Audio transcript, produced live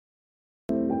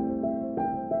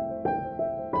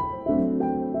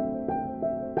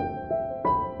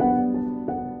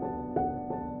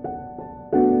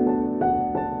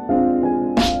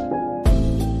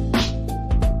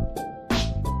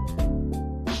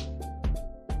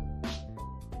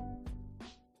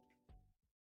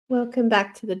Welcome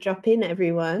back to the Drop-In,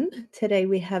 everyone. Today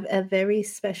we have a very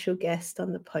special guest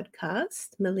on the podcast,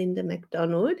 Melinda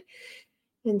McDonald,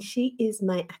 and she is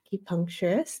my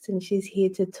acupuncturist, and she's here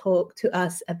to talk to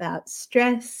us about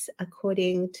stress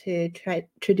according to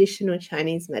traditional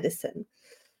Chinese medicine.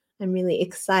 I'm really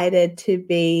excited to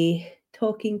be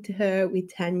talking to her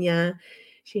with Tanya.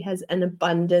 She has an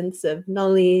abundance of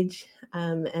knowledge,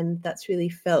 and that's really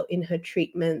felt in her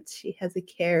treatment. She has a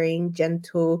caring,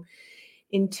 gentle,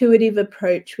 intuitive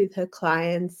approach with her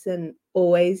clients and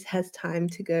always has time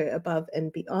to go above and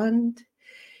beyond.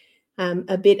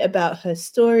 A bit about her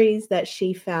stories that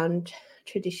she found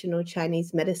traditional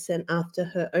Chinese medicine after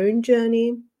her own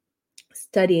journey,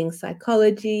 studying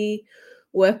psychology,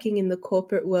 working in the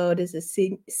corporate world as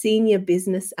a senior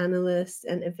business analyst,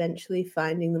 and eventually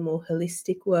finding the more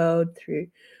holistic world through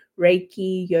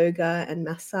Reiki, yoga, and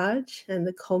massage. And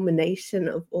the culmination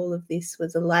of all of this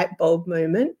was a light bulb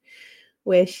moment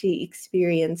where she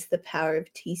experienced the power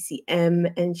of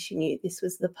TCM, and she knew this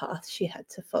was the path she had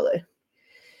to follow.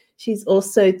 She's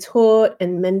also taught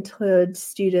and mentored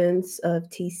students of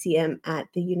TCM at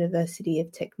the University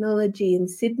of Technology in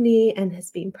Sydney and has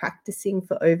been practicing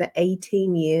for over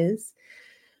 18 years.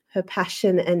 Her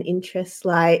passion and interests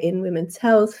lie in women's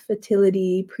health,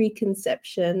 fertility,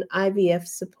 preconception, IVF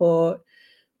support,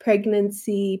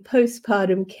 pregnancy,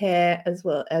 postpartum care, as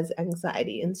well as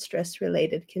anxiety and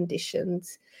stress-related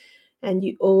conditions. And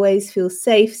you always feel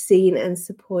safe, seen, and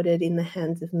supported in the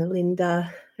hands of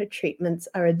Melinda. Her treatments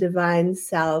are a divine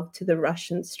salve to the rush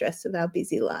and stress of our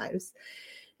busy lives.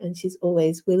 And she's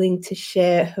always willing to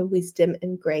share her wisdom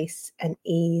and grace and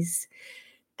ease.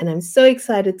 And I'm so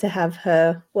excited to have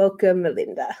her. Welcome,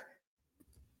 Melinda.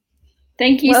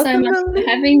 Thank you so much for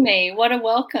having me. What a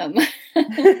welcome.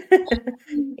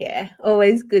 Yeah,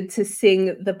 always good to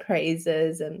sing the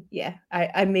praises. And yeah,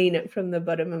 I mean it from the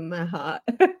bottom of my heart.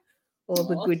 All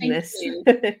the goodness.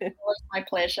 It was my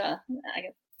pleasure.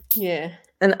 Yeah.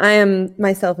 And I am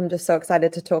just so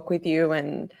excited to talk with you.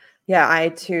 And yeah, I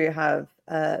too have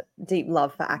a deep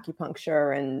love for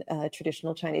acupuncture and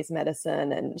traditional Chinese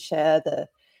medicine, and share the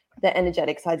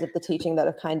energetic sides of the teaching that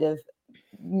have kind of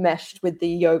meshed with the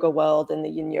yoga world and the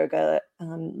yin yoga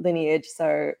lineage.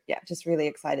 So yeah, just really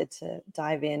excited to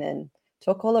dive in and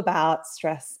talk all about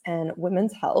stress and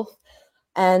women's health.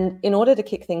 And in order to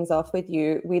kick things off with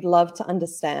you, we'd love to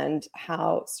understand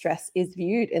how stress is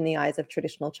viewed in the eyes of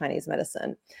traditional Chinese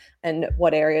medicine, and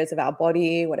what areas of our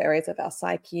body, what areas of our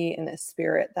psyche and the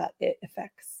spirit that it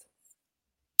affects.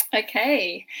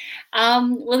 Okay.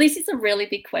 Well, this is a really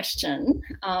big question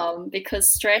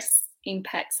because stress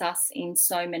impacts us in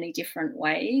so many different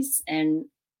ways and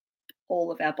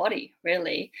all of our body,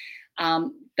 really.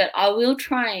 But I will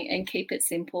try and keep it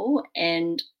simple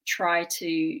and try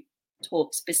to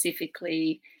talk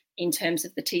specifically in terms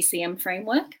of the TCM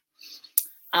framework.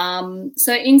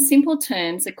 So in simple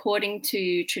terms, according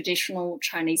to traditional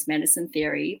Chinese medicine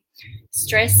theory,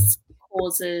 stress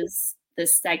causes the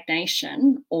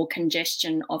stagnation or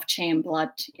congestion of qi and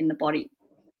blood in the body.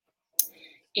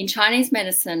 In Chinese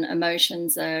medicine,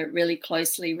 emotions are really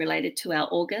closely related to our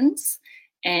organs,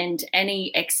 and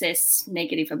any excess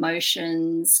negative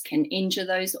emotions can injure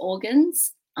those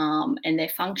organs and their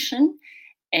function,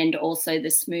 and also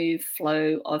the smooth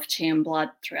flow of qi and blood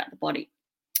throughout the body.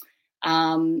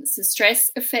 So stress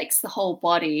affects the whole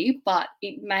body, but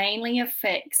it mainly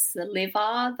affects the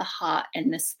liver, the heart,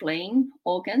 and the spleen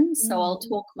organs. So I'll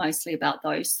talk mostly about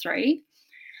those three.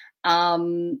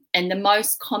 And the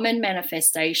most common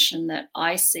manifestation that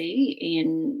I see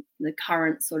in the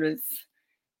current sort of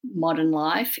modern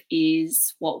life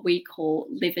is what we call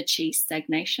liver qi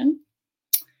stagnation.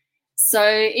 So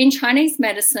in Chinese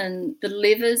medicine, the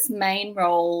liver's main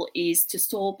role is to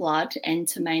store blood and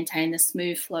to maintain the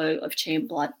smooth flow of qi and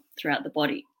blood throughout the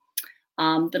body.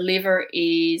 The liver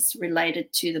is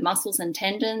related to the muscles and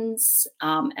tendons,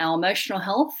 our emotional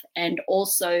health, and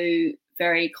also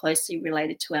very closely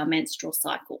related to our menstrual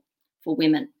cycle for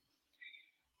women.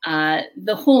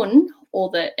 The hun, or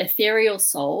the ethereal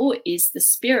soul, is the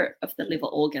spirit of the liver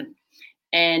organ,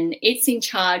 and it's in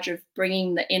charge of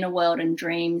bringing the inner world and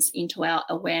dreams into our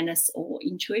awareness or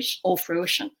intuition or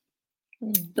fruition.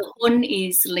 The hun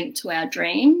is linked to our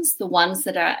dreams, the ones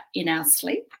that are in our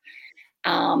sleep,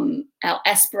 our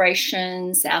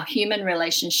aspirations, our human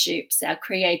relationships, our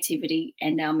creativity,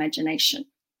 and our imagination.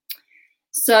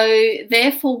 So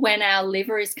therefore, when our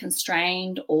liver is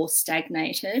constrained or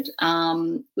stagnated,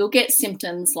 we'll get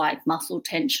symptoms like muscle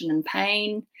tension and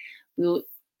pain. We'll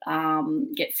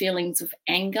get feelings of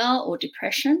anger or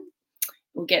depression.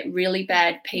 We'll get really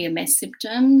bad PMS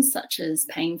symptoms such as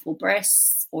painful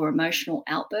breasts or emotional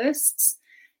outbursts.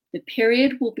 The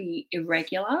period will be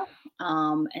irregular,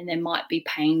 and there might be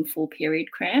painful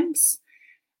period cramps.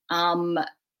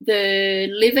 The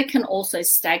liver can also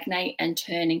stagnate and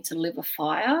turn into liver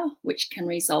fire, which can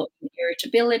result in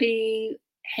irritability,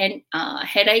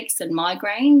 headaches and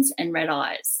migraines, and red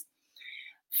eyes.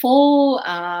 For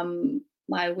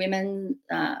my women,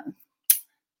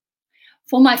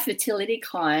 for my fertility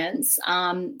clients,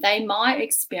 they might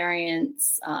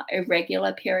experience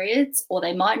irregular periods, or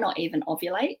they might not even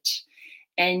ovulate.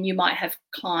 And you might have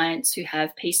clients who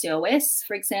have PCOS,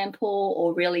 for example,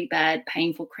 or really bad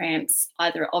painful cramps,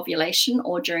 either at ovulation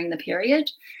or during the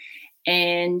period.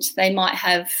 And they might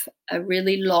have a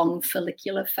really long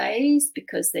follicular phase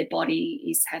because their body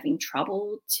is having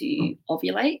trouble to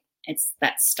ovulate. It's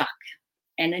that stuck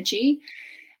energy.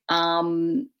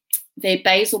 Their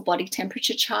basal body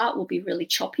temperature chart will be really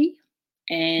choppy,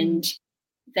 and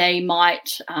they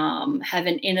might have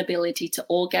an inability to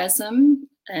orgasm,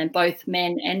 both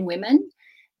men and women,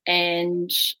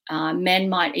 and men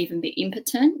might even be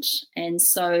impotent, and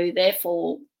so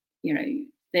therefore,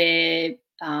 their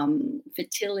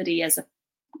fertility as a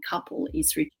couple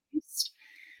is reduced.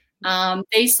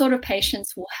 These sort of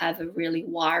patients will have a really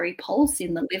wiry pulse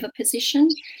in the liver position,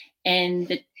 and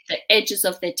the edges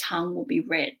of their tongue will be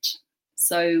red.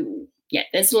 So, yeah,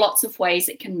 there's lots of ways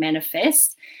it can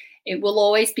manifest. It will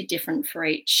always be different for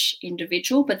each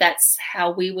individual, but that's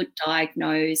how we would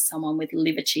diagnose someone with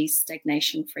liver cheese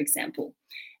stagnation, for example,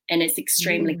 and it's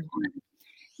extremely common.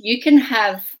 You can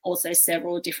have also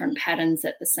several different patterns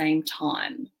at the same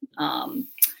time.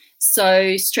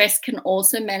 So stress can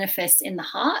also manifest in the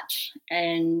heart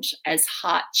and as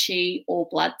heart qi or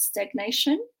blood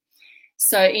stagnation.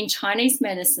 So in Chinese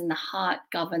medicine, the heart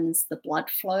governs the blood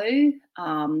flow,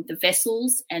 the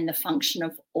vessels, and the function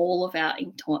of all of our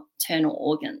internal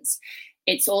organs.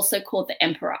 It's also called the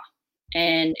emperor,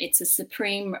 and it's a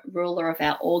supreme ruler of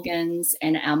our organs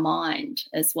and our mind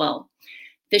as well.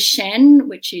 The Shen,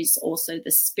 which is also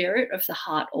the spirit of the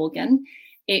heart organ,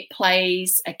 it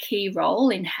plays a key role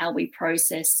in how we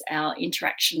process our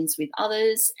interactions with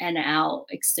others and our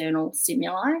external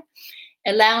stimuli,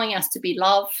 allowing us to be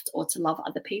loved or to love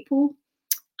other people.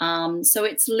 So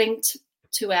it's linked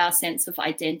to our sense of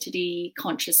identity,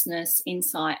 consciousness,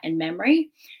 insight, and memory,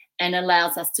 and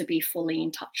allows us to be fully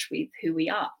in touch with who we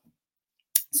are.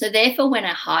 So therefore, when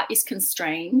our heart is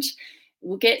constrained,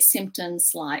 we'll get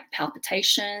symptoms like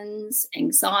palpitations,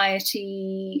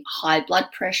 anxiety, high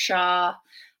blood pressure,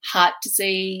 heart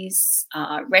disease,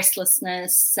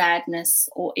 restlessness, sadness,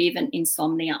 or even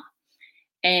insomnia.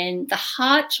 And the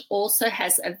heart also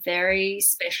has a very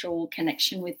special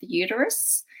connection with the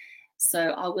uterus.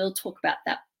 So I will talk about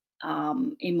that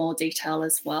in more detail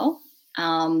as well.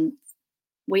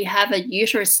 We have a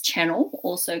uterus channel,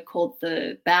 also called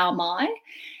the Bao Mai.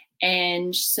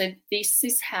 And so this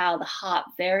is how the heart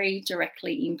very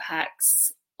directly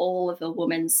impacts all of a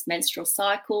woman's menstrual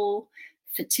cycle,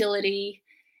 fertility,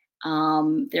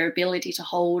 their ability to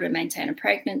hold and maintain a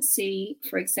pregnancy,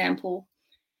 for example.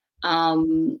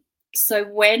 So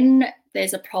when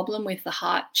there's a problem with the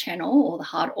heart channel or the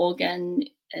heart organ,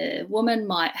 a woman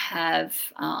might have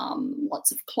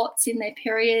lots of clots in their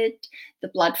period. The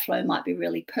blood flow might be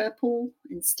really purple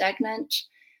and stagnant.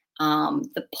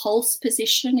 The pulse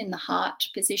position in the heart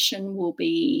position will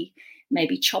be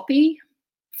maybe choppy.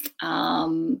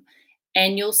 And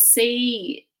you'll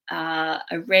see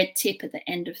a red tip at the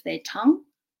end of their tongue.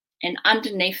 And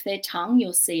underneath their tongue,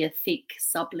 you'll see a thick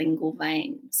sublingual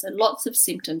vein. So lots of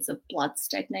symptoms of blood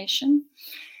stagnation.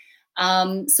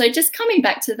 So just coming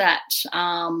back to that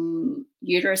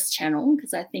uterus channel,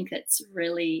 because I think that's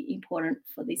really important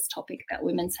for this topic about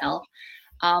women's health.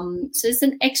 So there's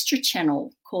an extra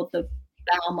channel called the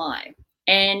Bao Mai.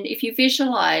 And if you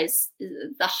visualize,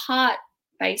 the heart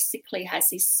basically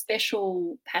has this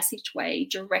special passageway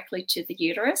directly to the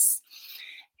uterus.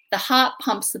 The heart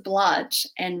pumps the blood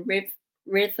and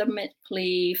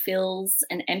rhythmically fills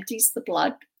and empties the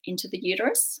blood into the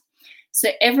uterus. So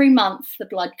every month the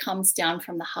blood comes down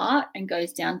from the heart and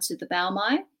goes down to the Bao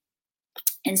Mai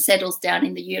and settles down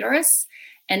in the uterus,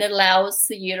 and it allows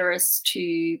the uterus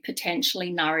to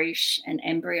potentially nourish an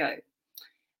embryo.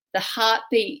 The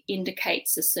heartbeat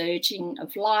indicates a surging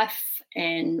of life,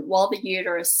 and while the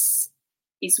uterus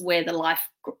is where the life,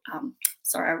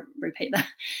 I'll repeat that.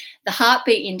 The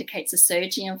heartbeat indicates a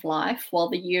surging of life, while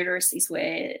the uterus is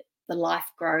where the life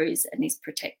grows and is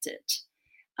protected.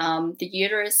 The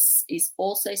uterus is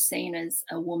also seen as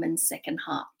a woman's second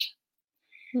heart.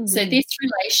 So this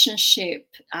relationship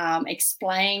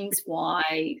explains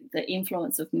why the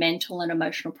influence of mental and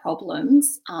emotional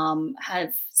problems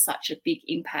have such a big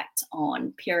impact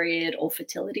on period or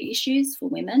fertility issues for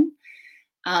women.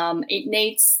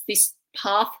 This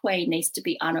pathway needs to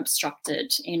be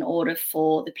unobstructed in order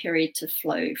for the period to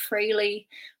flow freely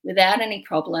without any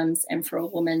problems and for a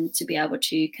woman to be able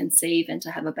to conceive and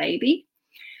to have a baby.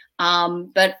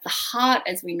 But the heart,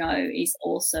 as we know, is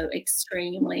also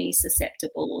extremely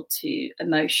susceptible to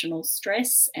emotional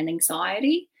stress and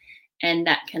anxiety, and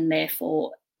that can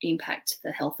therefore impact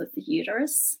the health of the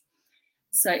uterus.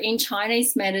 So in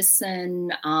Chinese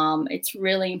medicine, it's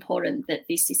really important that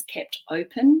this is kept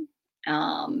open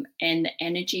and the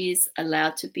energy is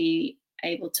allowed to be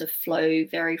able to flow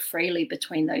very freely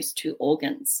between those two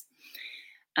organs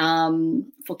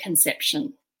for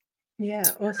conception. Yeah,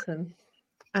 awesome.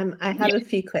 I have a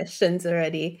few questions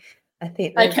already. I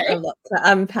think there's Okay. a lot to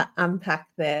unpack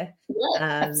there. Yeah,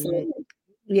 absolutely.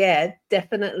 Yeah,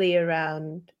 definitely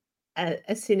around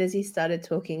as soon as you started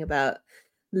talking about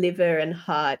liver and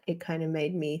heart, it kind of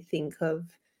made me think of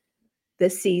the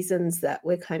seasons that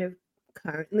we're kind of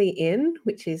currently in,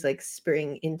 which is like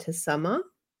spring into summer.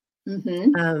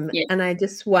 And I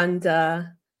just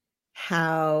wonder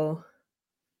how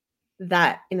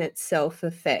that in itself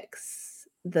affects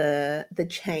the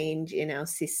change in our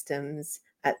systems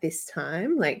at this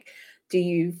time. Like, do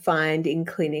you find in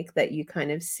clinic that you kind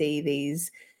of see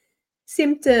these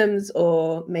symptoms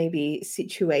or maybe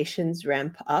situations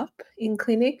ramp up in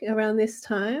clinic around this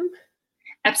time?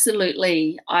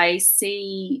 Absolutely. I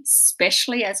see,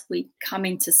 especially as we come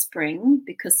into spring,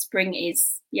 because spring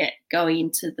is, going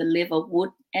into the liver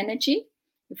wood energy,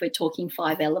 if we're talking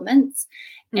 5 elements.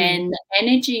 And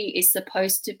energy is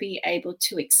supposed to be able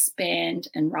to expand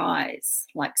and rise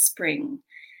like spring.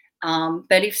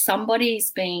 But if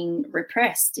somebody's being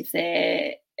repressed, if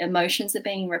their emotions are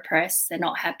being repressed, they're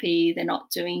not happy, they're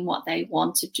not doing what they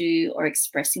want to do or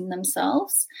expressing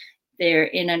themselves, they're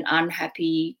in an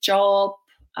unhappy job,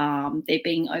 they're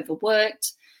being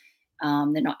overworked,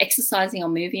 they're not exercising or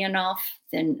moving enough,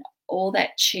 then all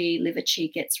that chi, liver chi,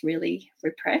 gets really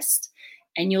repressed.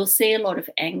 And you'll see a lot of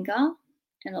anger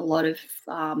and a lot of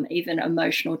even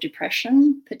emotional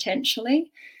depression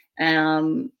potentially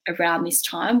around this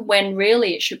time, when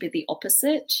really it should be the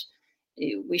opposite.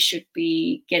 We should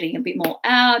be getting a bit more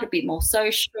out, a bit more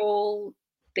social,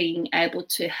 being able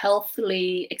to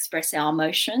healthily express our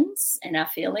emotions and our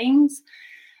feelings.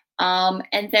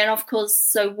 And then, of course,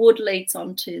 so wood leads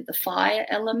on to the fire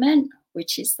element,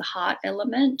 which is the heart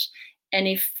element. And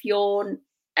if you're,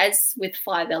 as with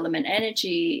 5 element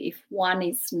energy, if one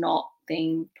is not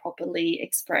being properly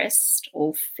expressed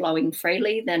or flowing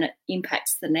freely, then it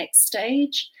impacts the next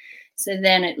stage. So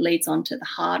then it leads on to the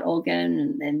heart organ,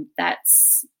 and then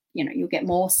that's, you'll get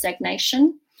more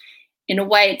stagnation. In a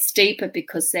way, it's deeper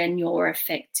because then you're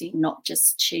affecting not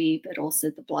just chi, but also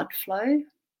the blood flow.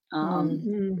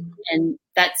 And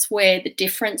that's where the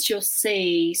difference you'll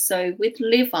see. So with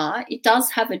liver, it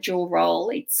does have a dual role.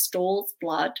 It stores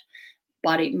blood,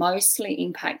 but it mostly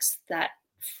impacts that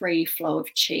free flow of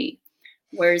chi.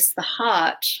 Whereas the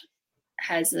heart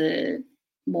has a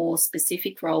more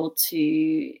specific role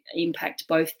to impact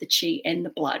both the chi and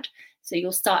the blood. So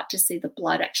you'll start to see the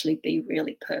blood actually be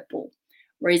really purple.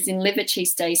 Whereas in liver chi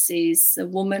stasis, a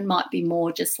woman might be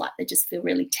more just like they just feel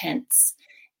really tense,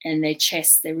 and their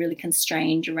chest, they're really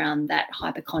constrained around that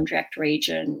hypochondriac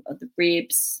region of the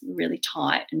ribs, really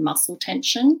tight, and muscle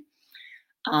tension.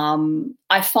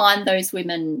 I find those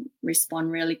women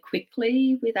respond really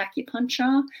quickly with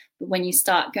acupuncture, but when you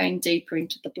start going deeper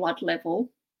into the blood level,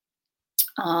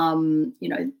 they're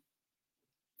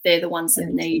the ones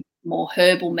that need more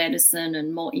herbal medicine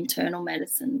and more internal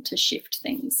medicine to shift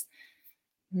things.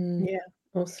 Yeah,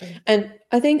 awesome. And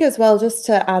I think as well, just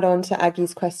to add on to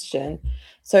Aggie's question,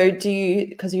 so do you,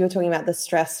 because you were talking about the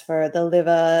stress for the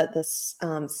liver, the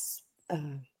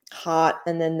heart,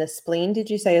 and then the spleen, did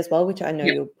you say as well, which I know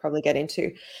you'll probably get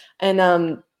into.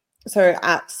 And so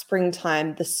at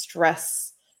springtime, the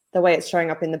stress, the way it's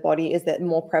showing up in the body, is that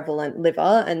more prevalent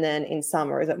liver? And then in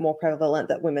summer, is it more prevalent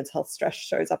that women's health stress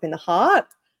shows up in the heart?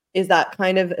 Is that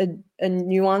kind of a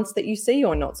nuance that you see,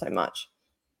 or not so much?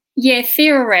 Yeah,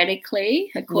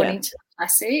 theoretically, according to the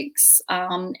classics.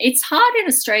 It's hard in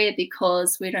Australia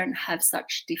because we don't have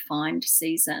such defined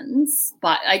seasons,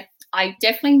 but I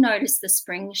definitely notice the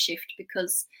spring shift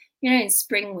because, in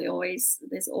spring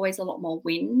there's always a lot more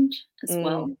wind as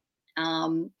well.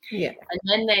 And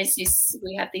then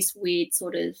we have this weird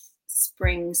sort of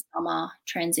spring summer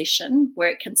transition where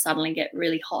it can suddenly get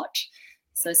really hot.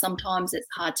 So sometimes it's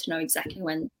hard to know exactly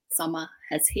when summer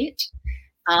has hit.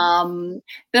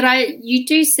 But you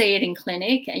do see it in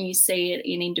clinic, and you see it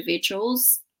in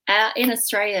individuals. In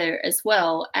Australia as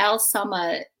well, our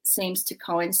summer seems to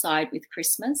coincide with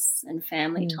Christmas and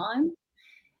family time.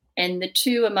 And the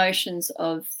two emotions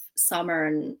of summer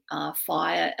and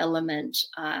fire element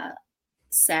are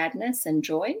sadness and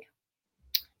joy.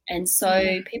 And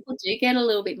so people do get a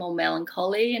little bit more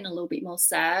melancholy and a little bit more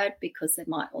sad because they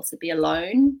might also be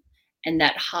alone, and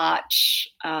that heart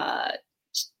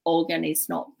organ is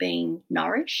not being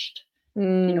nourished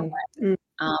in a way.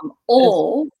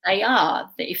 Or they are,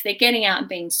 if they're getting out and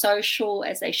being social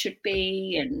as they should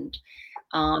be, and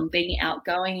being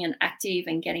outgoing and active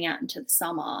and getting out into the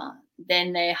summer,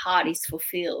 then their heart is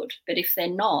fulfilled. But if they're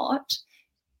not,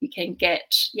 you can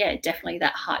get, definitely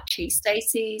that heart chi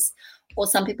stasis. Or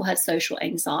some people have social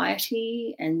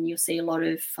anxiety, and you'll see a lot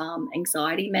of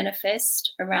anxiety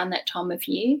manifest around that time of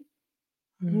year.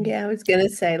 Yeah, I was going to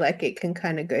say, like, it can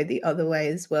kind of go the other way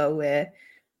as well, where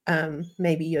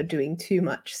maybe you're doing too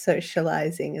much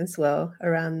socializing as well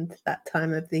around that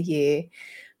time of the year.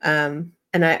 And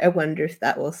I wonder if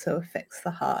that also affects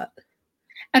the heart.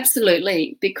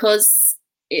 Absolutely, because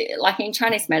like in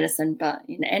Chinese medicine, but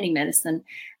in any medicine,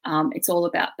 it's all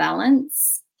about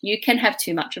balance. You can have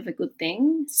too much of a good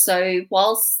thing. So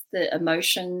whilst the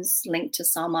emotions linked to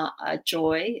summer are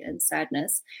joy and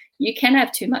sadness, you can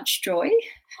have too much joy,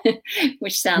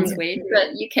 which sounds weird,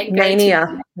 but you can go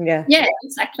mania. Yeah,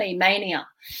 exactly, mania.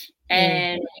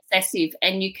 And excessive,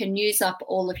 and you can use up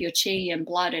all of your chi and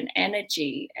blood and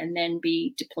energy and then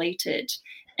be depleted.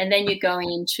 And then you're going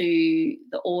into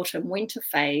the autumn winter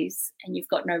phase and you've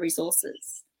got no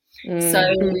resources.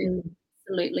 So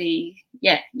absolutely,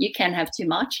 you can have too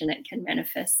much, and it can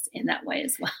manifest in that way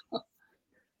as well.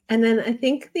 And then I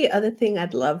think the other thing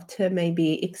I'd love to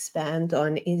maybe expand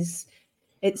on is,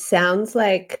 it sounds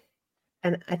like,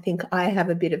 and I think I have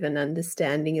a bit of an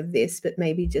understanding of this, but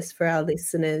maybe just for our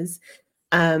listeners,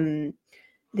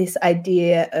 this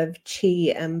idea of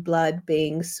chi and blood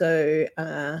being so,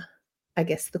 I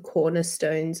guess, the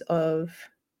cornerstones of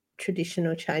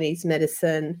traditional Chinese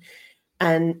medicine,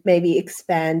 and maybe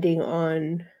expanding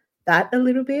on that a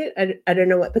little bit. I don't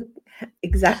know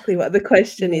exactly what the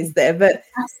question is there, but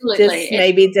absolutely, just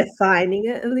maybe defining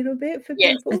it a little bit for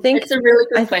people. I think it's a really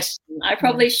good question. I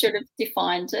probably should have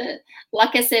defined it.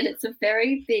 Like I said, it's a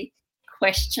very big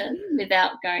question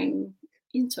without going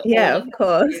into all of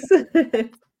course.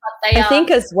 I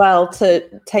think as well,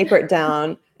 to taper it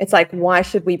down, it's like, why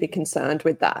should we be concerned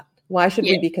with that? Why should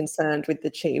we be concerned with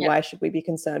the chi? Why should we be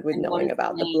concerned with knowing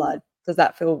about the blood? Does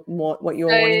that feel more what you're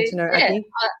wanting to know, Aki?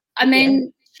 I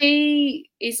mean, chi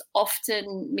is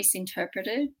often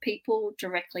misinterpreted. People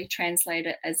directly translate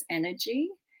it as energy,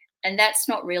 and that's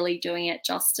not really doing it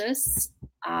justice.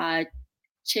 Chi,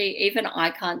 even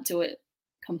I can't do it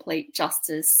complete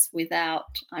justice without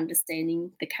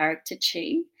understanding the character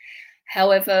chi.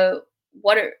 However,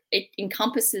 what it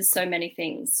encompasses so many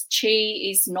things. Chi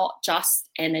is not just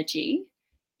energy.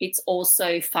 It's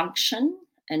also function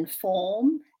and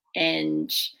form. And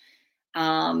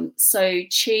so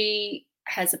chi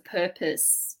has a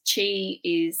purpose. Chi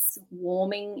is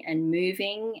warming and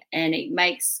moving, and it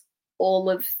makes all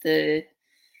of the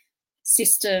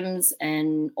systems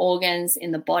and organs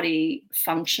in the body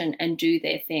function and do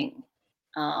their thing,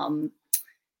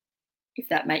 if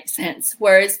that makes sense.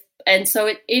 And so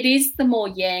it is the more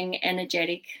yang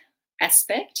energetic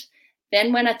aspect.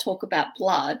 Then when I talk about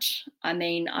blood, I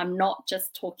mean, I'm not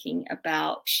just talking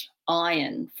about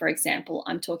iron, for example.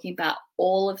 I'm talking about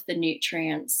all of the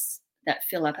nutrients that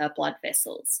fill up our blood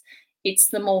vessels. It's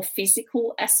the more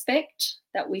physical aspect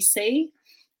that we see.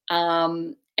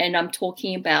 And I'm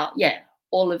talking about,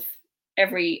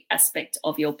 every aspect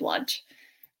of your blood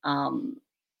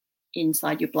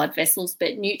inside your blood vessels,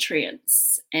 but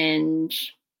nutrients, and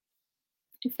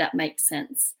if that makes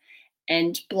sense.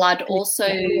 And blood also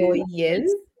more yin.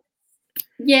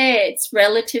 It's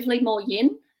relatively more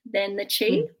yin than the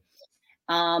chi.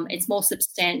 It's more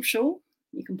substantial.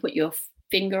 You can put your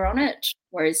finger on it,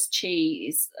 whereas chi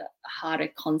is a harder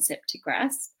concept to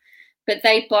grasp. But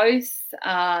they both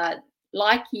are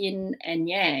like yin and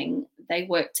yang. They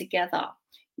work together.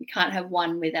 You can't have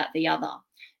one without the other.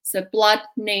 So blood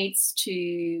needs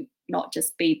to not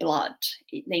just be blood.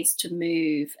 It needs to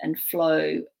move and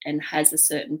flow and has a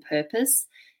certain purpose.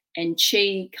 And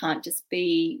chi can't just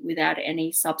be without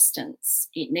any substance.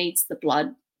 It needs the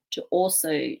blood to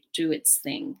also do its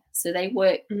thing. So they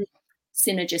work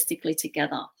synergistically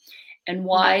together. And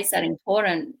why is that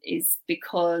important is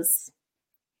because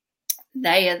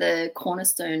they are the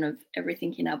cornerstone of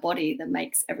everything in our body that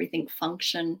makes everything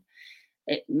function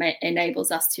It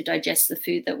enables us to digest the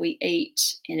food that we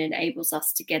eat. It enables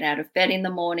us to get out of bed in the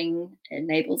morning. It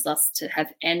enables us to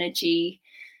have energy.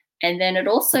 And then it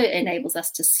also enables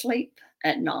us to sleep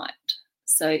at night.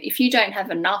 So if you don't have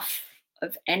enough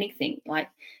of anything, like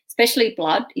especially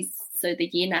blood, so the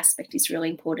yin aspect is really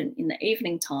important in the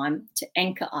evening time to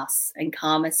anchor us and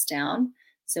calm us down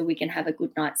so we can have a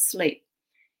good night's sleep.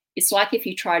 It's like if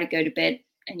you try to go to bed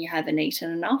and you haven't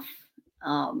eaten enough,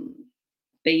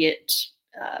 be it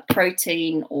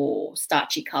protein or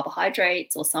starchy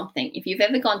carbohydrates or something. If you've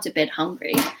ever gone to bed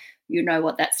hungry, you know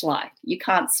what that's like. You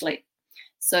can't sleep.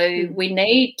 So we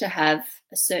need to have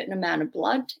a certain amount of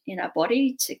blood in our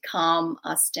body to calm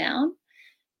us down.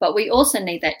 But we also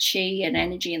need that chi and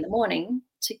energy in the morning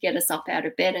to get us up out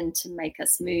of bed and to make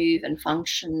us move and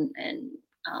function and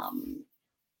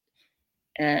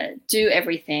do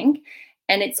everything.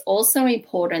 And it's also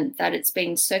important that it's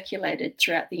being circulated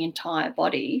throughout the entire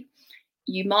body.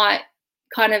 You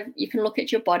can look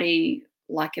at your body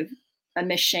like a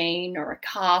machine or a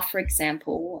car, for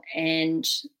example, and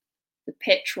the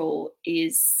petrol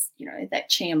is,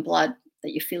 that chi and blood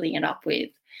that you're filling it up with.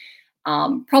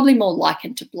 Probably more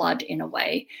likened to blood in a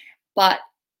way. But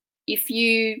if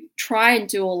you try and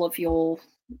do all of your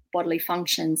bodily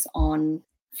functions on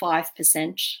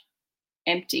 5%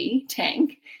 empty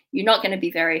tank, you're not going to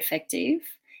be very effective.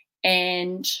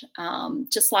 And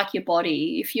just like your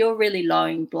body, if you're really low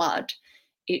in blood,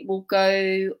 it will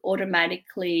go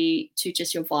automatically to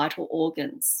just your vital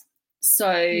organs.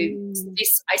 So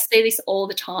I see this all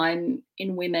the time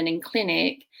in women in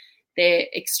clinic. They're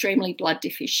extremely blood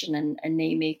deficient and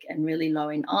anemic and really low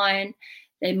in iron.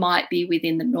 They might be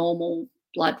within the normal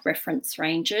blood reference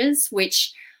ranges,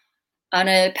 which on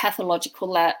a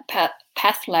pathological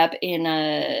path lab in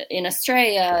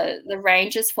Australia, the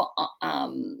ranges for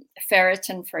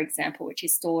ferritin, for example, which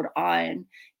is stored iron,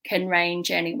 can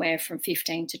range anywhere from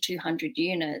 15 to 200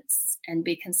 units and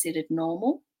be considered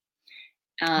normal.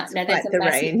 Now there's the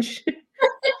range.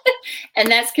 And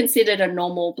that's considered a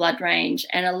normal blood range.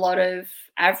 And a lot of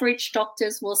average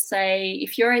doctors will say,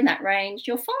 if you're in that range,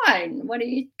 you're fine. What are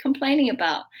you complaining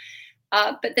about?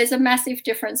 But there's a massive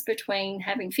difference between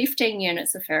having 15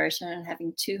 units of ferritin and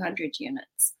having 200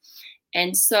 units.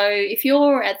 And so if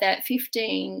you're at that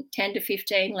 10 to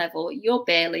 15 level, you're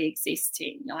barely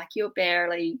existing. Like you're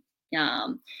barely,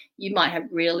 you might have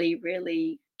really,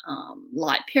 really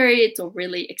light periods or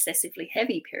really excessively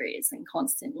heavy periods and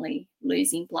constantly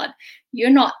losing blood. You're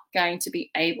not going to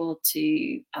be able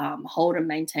to hold and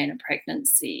maintain a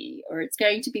pregnancy, or it's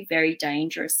going to be very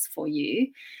dangerous for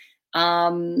you.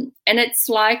 And it's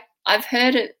like, I've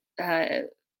heard it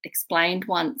explained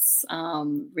once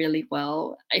really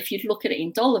well. If you look at it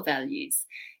in dollar values,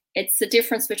 it's the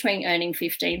difference between earning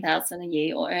 $15,000 a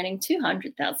year or earning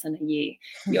 $200,000 a year.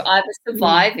 You're either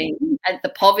surviving at the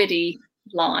poverty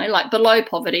line, like below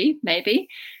poverty maybe,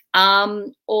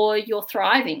 or you're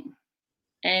thriving.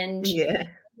 And you're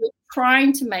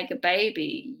trying to make a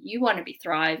baby, you want to be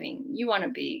thriving. You want to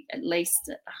be at least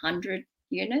at 100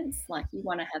 units, like you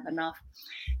want to have enough.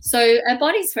 So our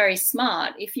body's very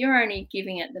smart. If you're only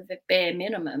giving it the bare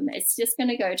minimum, it's just going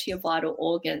to go to your vital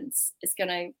organs. It's going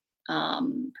to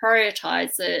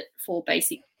prioritize it for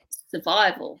basic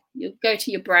survival. You'll go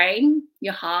to your brain,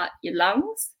 your heart, your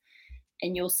lungs,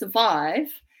 and you'll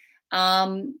survive.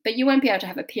 But you won't be able to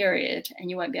have a period and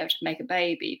you won't be able to make a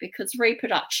baby, because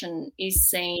reproduction is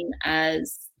seen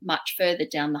as much further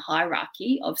down the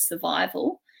hierarchy of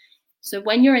survival. So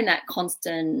when you're in that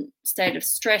constant state of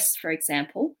stress, for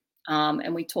example,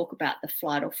 and we talk about the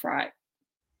flight or fright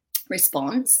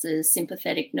response, the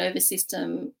sympathetic nervous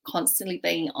system constantly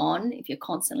being on, if you're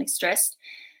constantly stressed,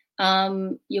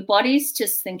 your body's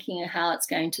just thinking of how it's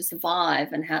going to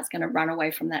survive and how it's going to run away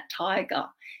from that tiger.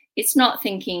 It's not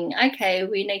thinking, okay,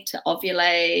 we need to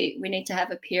ovulate, we need to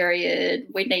have a period,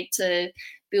 we need to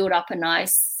build up a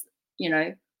nice,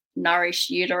 nourished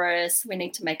uterus, we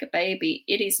need to make a baby.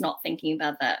 It is not thinking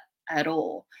about that at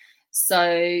all.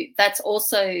 So that's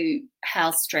also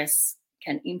how stress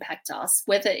can impact us,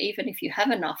 whether even if you have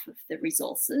enough of the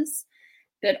resources.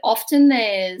 But often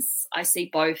I see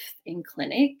both in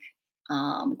clinic,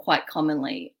 quite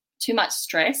commonly, too much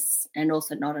stress and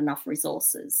also not enough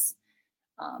resources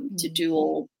to do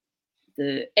all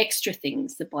the extra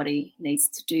things the body needs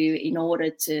to do in order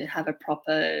to have a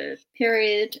proper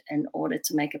period, in order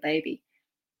to make a baby.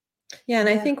 Yeah, and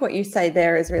I think what you say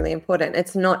there is really important.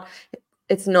 It's not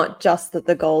it's not just that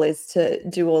the goal is to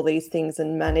do all these things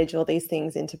and manage all these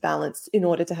things into balance in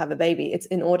order to have a baby. It's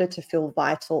in order to feel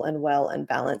vital and well and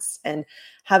balanced and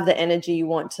have the energy you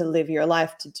want to live your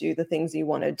life, to do the things you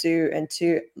want to do, and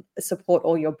to support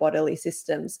all your bodily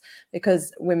systems,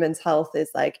 because women's health is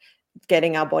like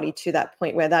getting our body to that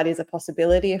point where that is a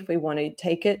possibility if we want to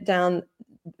take it down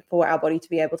for our body to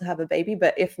be able to have a baby.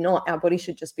 But if not, our body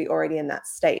should just be already in that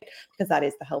state, because that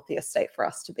is the healthiest state for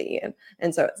us to be in.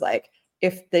 And so it's like,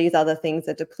 if these other things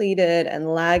are depleted and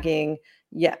lagging,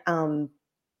 we're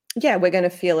going to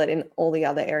feel it in all the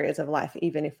other areas of life,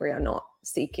 even if we are not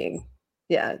seeking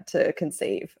to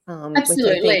conceive.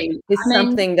 Absolutely. Which I think is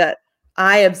something that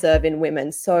I observe in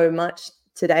women so much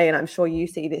today, and I'm sure you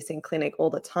see this in clinic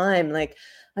all the time. Like,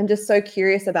 I'm just so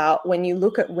curious about when you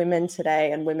look at women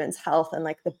today and women's health, and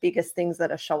like the biggest things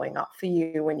that are showing up for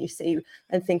you when you see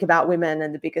and think about women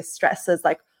and the biggest stresses,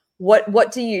 like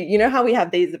what do you know how we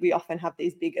often have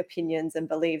these big opinions and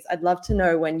beliefs. I'd love to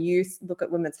know, when you look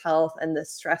at women's health and the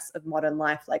stress of modern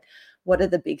life, like what are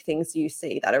the big things you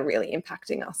see that are really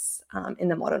impacting us in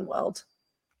the modern world?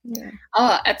 Yeah.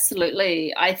 Oh,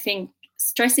 absolutely. I think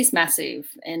stress is massive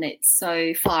and it's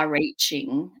so far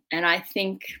reaching. And I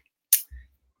think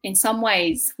in some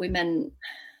ways women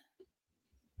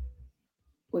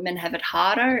have it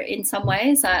harder in some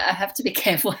ways. I have to be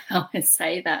careful how I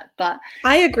say that, but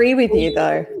I agree with you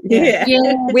though. Yeah.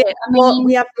 We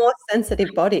have more sensitive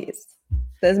bodies.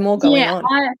 There's more going on.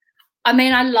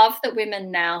 I love that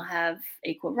women now have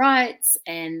equal rights,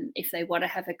 and if they want to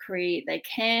have a career, they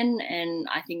can, and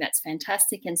I think that's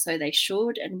fantastic, and so they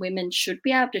should, and women should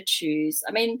be able to choose.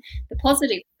 I mean, the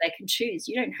positive, they can choose.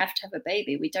 You don't have to have a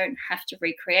baby. We don't have to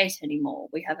recreate anymore.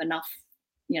 We have enough,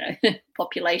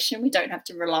 population. We don't have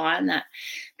to rely on that.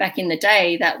 Back in the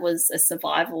day, that was a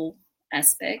survival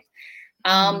aspect.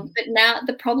 But now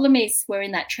the problem is we're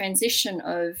in that transition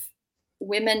of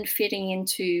women fitting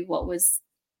into what was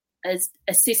as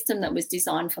a system that was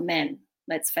designed for men,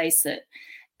 let's face it.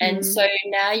 And so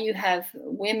now you have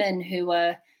women who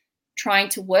are trying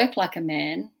to work like a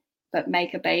man but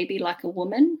make a baby like a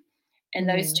woman, and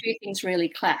those two things really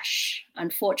clash,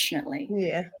 unfortunately.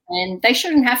 Yeah. And they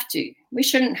shouldn't have to. We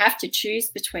shouldn't have to choose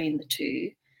between the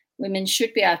two. Women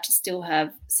should be able to still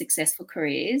have successful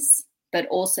careers, but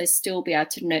also still be able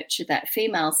to nurture that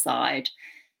female side,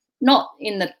 not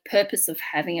in the purpose of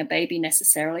having a baby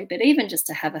necessarily, but even just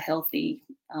to have a healthy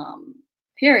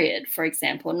period, for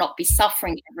example, not be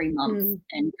suffering every month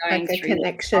and going like a through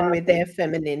connection with their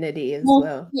femininity as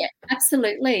well. Yeah,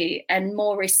 absolutely. And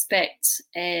more respect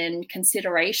and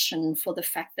consideration for the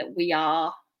fact that we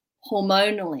are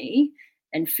hormonally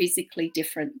and physically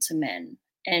different to men,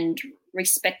 and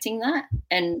respecting that,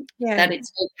 and that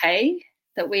it's okay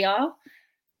that we are.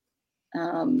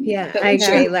 I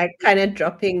agree, like kind of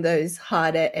dropping those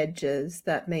harder edges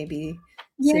that maybe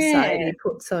society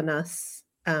puts on us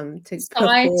to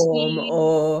perform,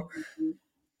 or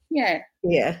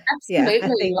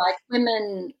absolutely. Like,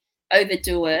 women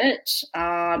overdo it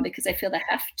because they feel they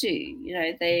have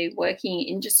to. They're working in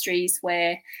industries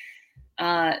where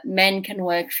men can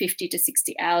work 50 to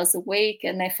 60 hours a week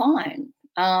and they're fine.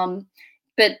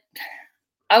 But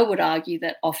I would argue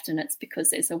that often it's because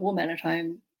there's a woman at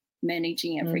home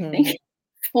managing everything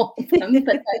for them.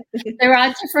 But there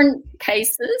are different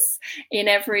cases in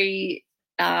every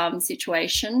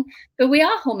situation, but we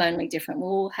are hormonally different.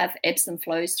 We'll have ebbs and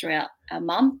flows throughout a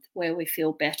month where we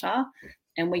feel better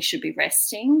and we should be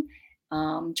resting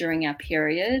during our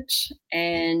period,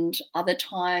 and other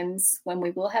times when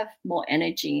we will have more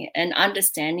energy, and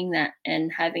understanding that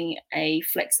and having a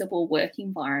flexible work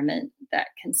environment that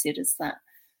considers that.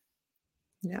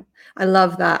 Yeah, I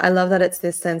love that. I love that it's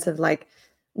this sense of like,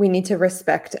 we need to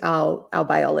respect our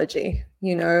biology,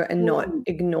 and not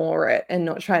ignore it and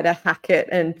not try to hack it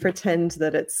and pretend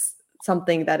that it's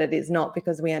something that it is not,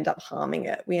 because we end up harming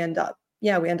it. We end up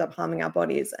harming our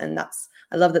bodies. And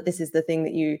I love that this is the thing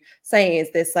that you say,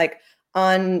 is this like,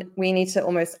 we need to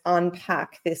almost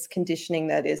unpack this conditioning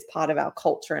that is part of our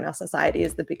culture and our society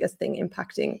is the biggest thing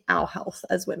impacting our health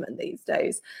as women these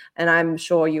days. And I'm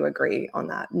sure you agree on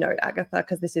that note, Agatha,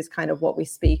 because this is kind of what we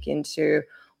speak into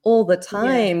all the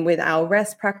time with our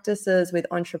rest practices, with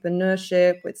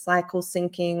entrepreneurship, with cycle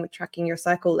syncing, with tracking your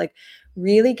cycle, like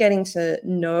really getting to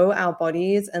know our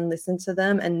bodies and listen to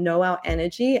them and know our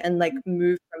energy and like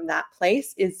move from that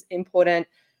place is important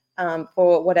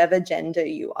for whatever gender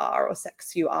you are or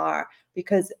sex you are,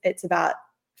 because it's about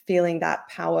feeling that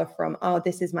power from,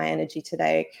 this is my energy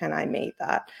today. Can I meet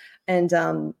that? And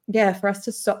for us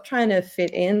to stop trying to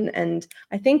fit in. And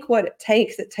I think what it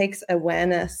takes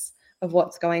awareness of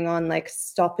what's going on, like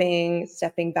stopping,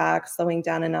 stepping back, slowing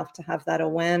down enough to have that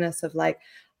awareness of like,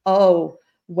 oh,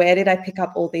 where did I pick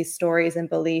up all these stories and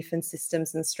belief and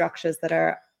systems and structures that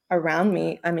are around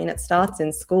me? I mean, it starts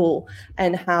in school.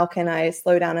 And how can I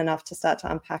slow down enough to start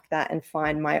to unpack that and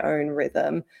find my own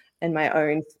rhythm and my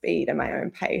own speed and my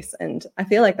own pace? And I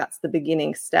feel like that's the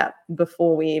beginning step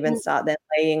before we even start then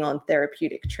laying on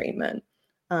therapeutic treatment.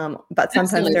 But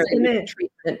sometimes therapeutic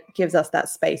treatment gives us that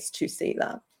space to see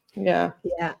that. Yeah.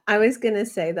 Yeah, I was going to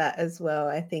say that as well.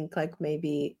 I think like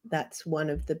maybe that's one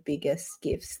of the biggest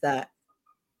gifts that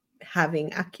having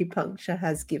acupuncture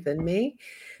has given me,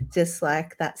 just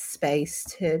like that space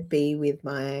to be with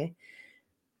my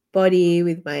body,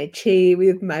 with my chi,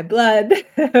 with my blood,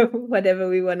 whatever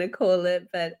we want to call it.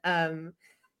 But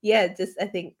yeah, just I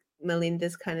think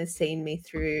Melinda's kind of seen me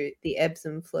through the ebbs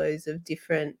and flows of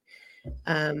different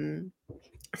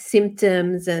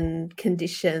symptoms and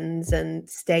conditions and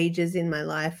stages in my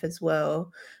life as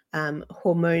well,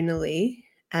 hormonally.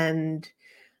 And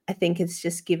I think it's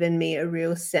just given me a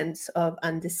real sense of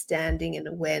understanding and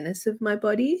awareness of my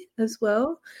body as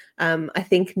well. I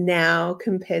think now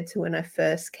compared to when I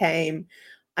first came,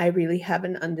 I really have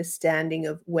an understanding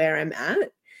of where I'm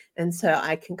at. And so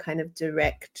I can kind of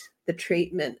direct the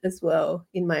treatment as well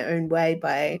in my own way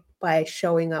by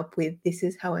showing up with, this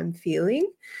is how I'm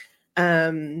feeling.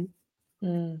 And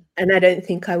I don't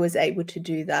think I was able to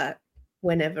do that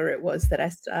whenever it was that I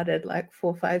started, like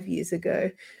 4 or 5 years ago.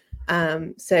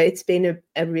 So it's been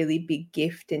a really big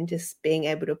gift in just being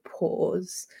able to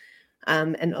pause,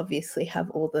 and obviously have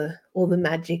all the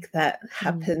magic that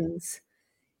happens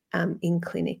in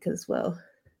clinic as well.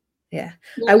 Yeah.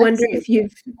 I wonder if you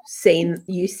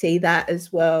see that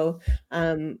as well,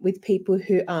 with people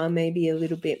who are maybe a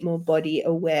little bit more body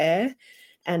aware,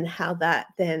 and how that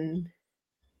then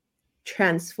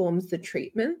transforms the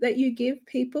treatment that you give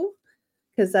people,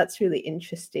 because that's really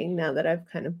interesting now that I've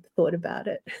kind of thought about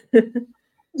it.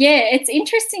 Yeah, it's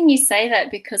interesting you say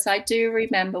that, because I do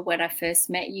remember when I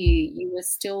first met you, you were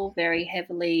still very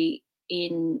heavily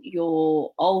in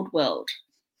your old world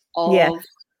of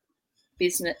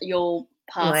business, your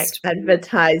past, like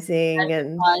advertising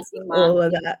and all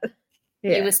of that.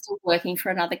 Yeah. You were still working for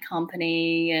another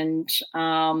company, and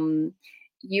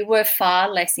you were far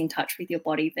less in touch with your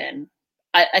body then.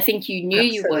 I think you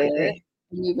knew Absolutely.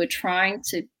 you were trying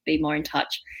to be more in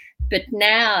touch, but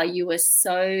now you are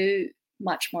so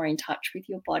much more in touch with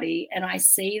your body. And I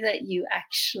see that you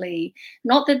actually,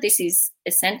 not that this is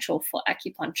essential for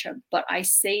acupuncture, but I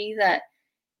see that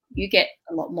you get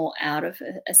a lot more out of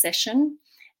a session.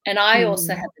 And I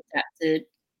also have adapted.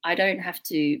 I don't have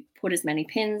to put as many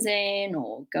pins in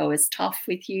or go as tough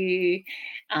with you.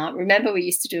 Remember, we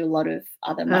used to do a lot of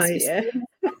other musculoskeletal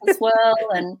stuff as well.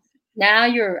 And now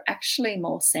you're actually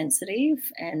more sensitive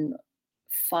and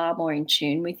far more in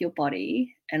tune with your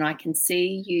body. And I can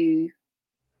see you,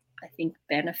 I think,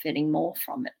 benefiting more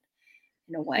from it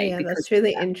in a way. Yeah, that's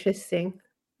really interesting.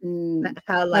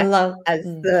 How, like, I love as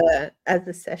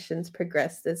the sessions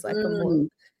progress, there's like a more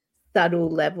subtle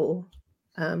level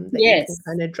that you can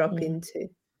kind of drop into.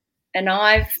 And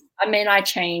I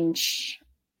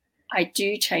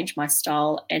do change my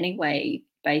style anyway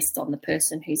based on the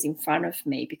person who's in front of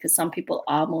me, because some people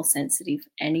are more sensitive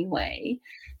anyway.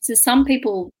 So some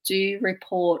people do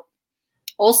report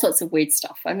all sorts of weird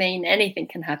stuff. I mean, anything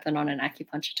can happen on an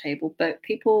acupuncture table, but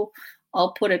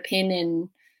I'll put a pin in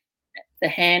the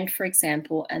hand, for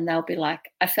example, and they'll be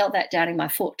like, I felt that down in my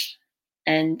foot.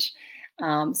 And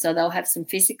so they'll have some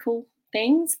physical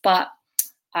things, but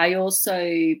I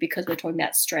also, because we're talking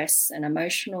about stress and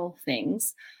emotional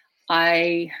things,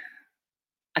 I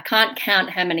can't count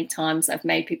how many times I've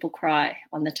made people cry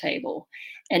on the table,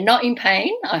 and not in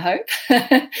pain, I hope.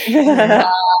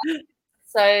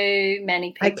 So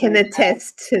many people. I can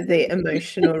attest to the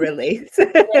emotional release.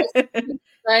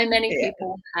 So many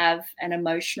people have an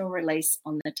emotional release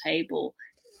on the table,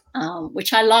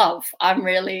 which I love.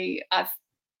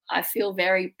 I feel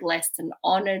very blessed and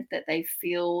honored that they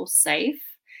feel safe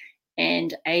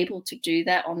and able to do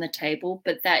that on the table.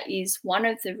 But that is one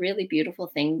of the really beautiful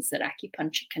things that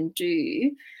acupuncture can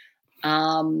do,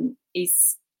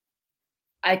 is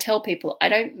I tell people I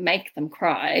don't make them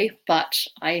cry, but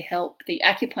the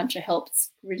acupuncture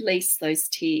helps release those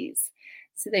tears.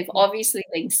 So they've obviously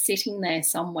been sitting there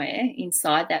somewhere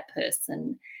inside that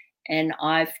person, and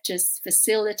I've just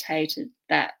facilitated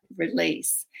that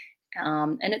release.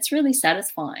 And it's really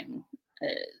satisfying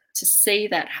to see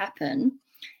that happen.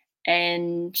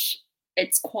 And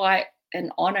it's quite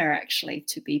an honor, actually,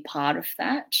 to be part of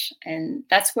that. And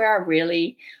that's where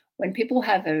when people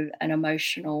have an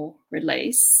emotional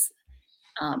release,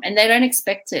 And they don't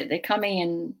expect it. They're coming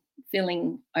in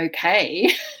feeling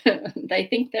okay. They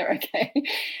think they're okay.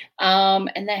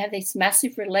 And they have this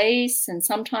massive release, and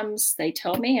sometimes they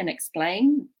tell me and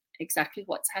explain exactly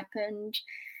what's happened.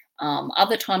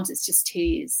 Other times it's just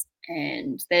tears,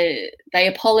 and they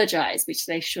apologize, which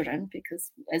they shouldn't,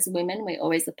 because as women we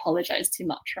always apologize too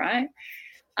much, right?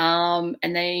 And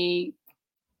they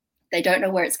don't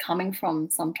know where it's coming from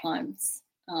sometimes.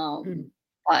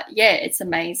 But yeah, it's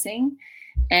amazing.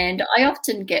 And I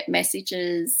often get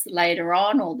messages later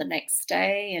on or the next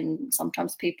day, and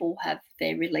sometimes people have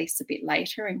their release a bit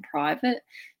later in private,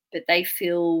 but they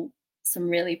feel some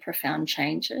really profound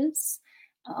changes.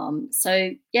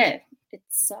 So yeah,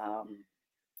 it's a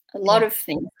lot of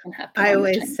things can happen. I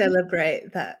always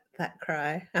celebrate that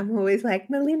cry. I'm always like,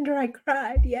 Melinda, I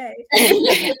cried, yay. Because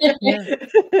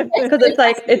it's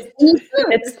like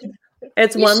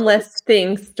it's one less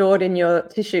thing stored in your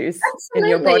tissues, in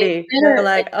your body. You're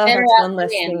like, oh, it's one less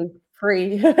thing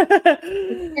free.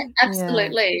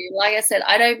 Absolutely. Like I said,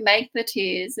 I don't make the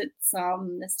tears.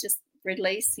 It's just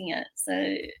releasing it. So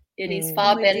it is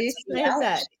far better to be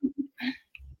out.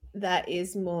 That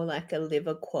is more like a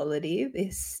liver quality,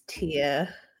 this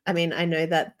tear. I mean, I know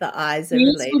that the eyes are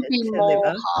related would be to more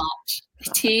liver. heart.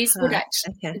 Tears would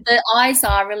actually, the eyes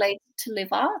are related to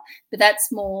liver, but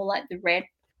that's more like the red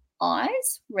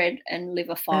eyes, red and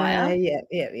liver fire. Yeah.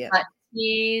 But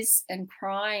tears and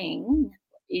crying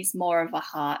is more of a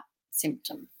heart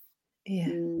symptom. Yeah,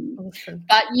 awesome.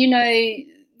 But,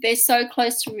 they're so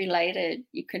closely related.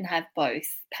 You can have both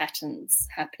patterns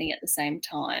happening at the same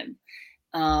time.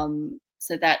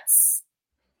 So that's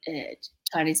it.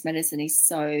 Chinese medicine is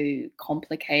so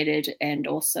complicated, and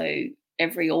also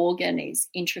every organ is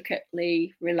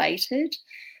intricately related.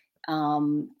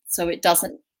 So it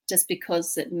doesn't, just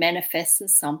because it manifests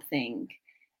as something,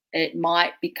 it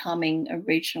might be coming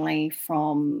originally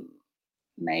from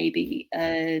maybe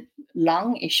a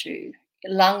lung issue.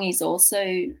 Lung is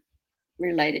also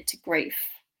related to grief.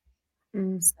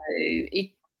 So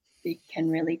it can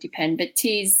really depend. But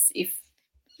tears, if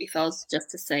I was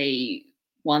just to say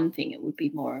one thing, it would be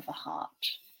more of a heart.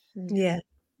 Yeah,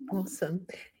 awesome.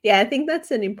 Yeah, I think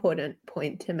that's an important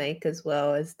point to make as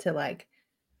well, as to like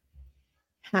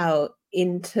how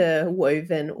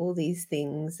interwoven all these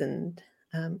things, and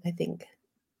I think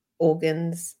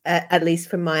organs, at least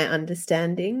from my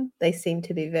understanding, they seem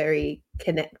to be very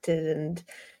connected, and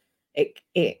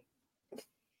it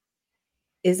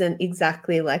isn't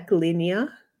exactly like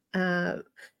linear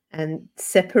and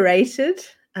separated,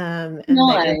 and they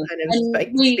all kind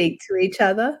of speak to each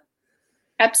other.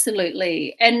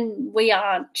 Absolutely. And we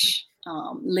aren't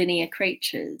linear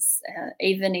creatures.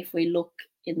 Even if we look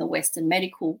in the Western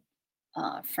medical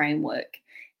framework,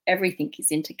 everything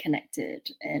is interconnected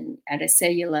and at a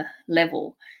cellular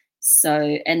level.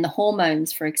 So, and the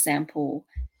hormones, for example,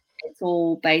 it's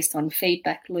all based on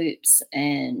feedback loops,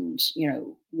 and,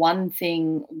 one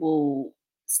thing will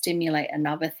stimulate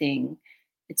another thing.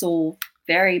 It's all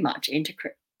very much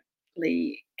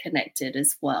intricately connected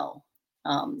as well.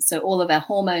 So all of our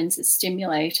hormones are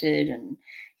stimulated and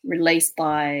released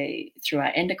through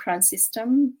our endocrine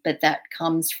system, but that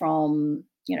comes from,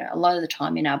 a lot of the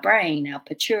time in our brain, our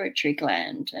pituitary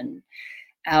gland, and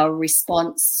our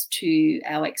response to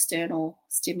our external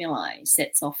stimuli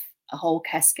sets off a whole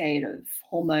cascade of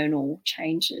hormonal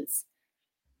changes.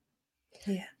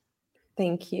 Yeah.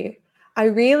 Thank you. I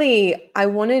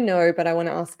want to know, but I want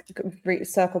to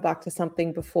circle back to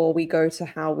something before we go to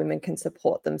how women can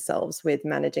support themselves with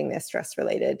managing their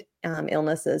stress-related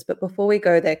illnesses. But before we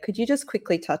go there, could you just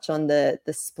quickly touch on the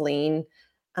spleen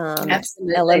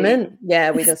element?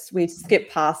 Yeah, we skip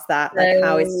past that. Like,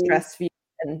 how is stress for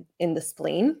you in the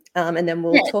spleen? And then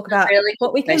we'll talk about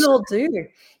what we can all do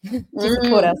to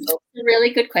support ourselves. It's a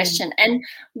really good question. And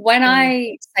when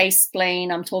I say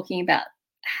spleen, I'm talking about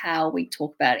how we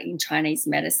talk about it in Chinese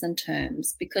medicine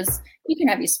terms, because you can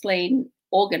have your spleen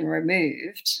organ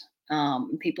removed,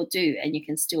 people do, and you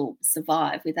can still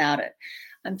survive without it.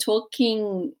 I'm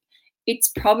talking, it's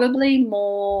probably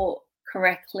more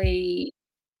correctly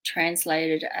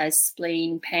translated as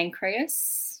spleen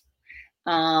pancreas,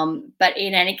 but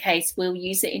in any case, we'll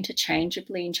use it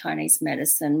interchangeably in Chinese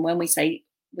medicine. When we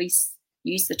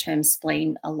use the term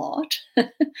spleen a lot,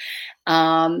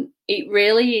 it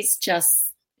really is just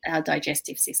our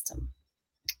digestive system.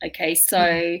 Okay,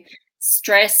 so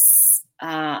stress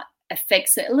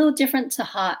affects it a little different to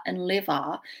heart and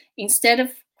liver. Instead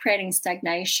of creating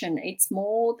stagnation, it's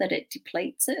more that it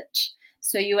depletes it.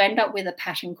 So you end up with a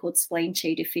pattern called spleen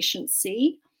qi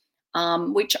deficiency,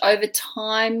 which over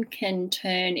time can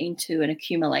turn into an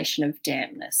accumulation of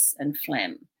dampness and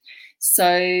phlegm.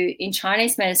 So in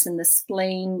Chinese medicine, the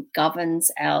spleen governs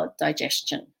our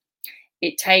digestion.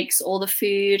 It takes all the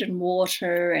food and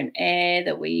water and air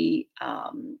that we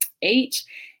eat,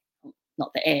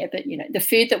 not the air, but, the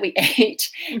food that we eat,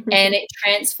 and it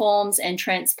transforms and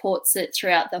transports it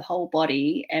throughout the whole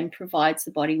body and provides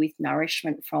the body with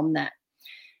nourishment from that.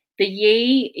 The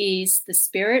yi is the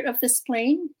spirit of the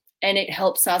spleen, and it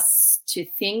helps us to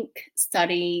think,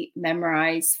 study,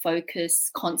 memorize,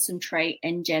 focus, concentrate,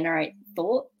 and generate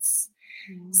thoughts.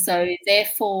 So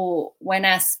therefore, when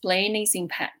our spleen is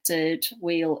impacted,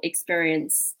 we'll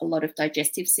experience a lot of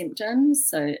digestive symptoms,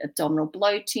 so abdominal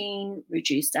bloating,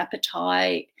 reduced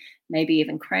appetite, maybe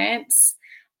even cramps.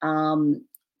 The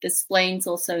spleen's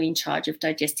also in charge of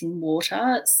digesting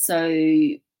water, so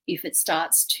if it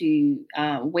starts to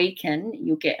weaken,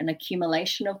 you'll get an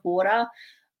accumulation of water,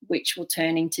 which will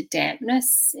turn into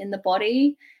dampness in the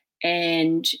body,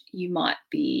 and you might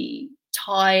be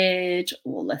tired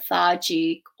or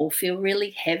lethargic or feel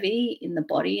really heavy in the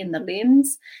body and the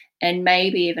limbs, and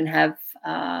maybe even have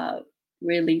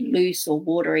really loose or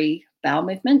watery bowel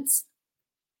movements.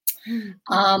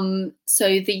 So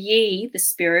the yi, the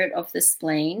spirit of the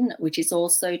spleen, which is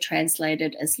also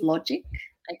translated as logic,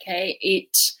 okay,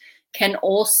 it can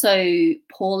also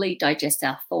poorly digest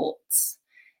our thoughts.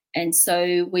 And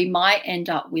so we might end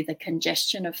up with a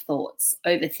congestion of thoughts,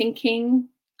 overthinking,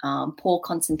 poor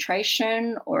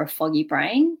concentration, or a foggy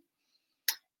brain.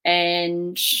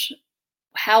 And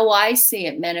how I see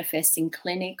it manifest in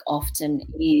clinic often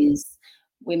is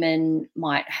women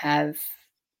might have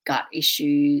gut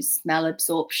issues,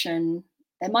 malabsorption.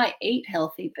 They might eat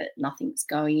healthy, but nothing's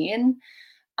going in.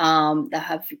 They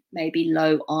have maybe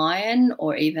low iron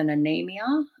or even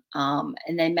anemia,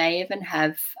 and they may even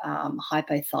have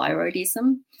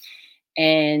hypothyroidism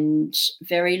and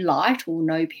very light or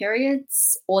no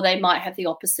periods, or they might have the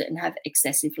opposite and have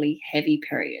excessively heavy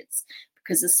periods,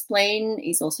 because the spleen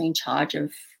is also in charge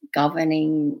of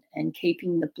governing and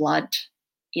keeping the blood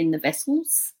in the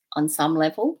vessels on some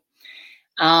level.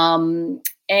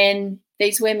 And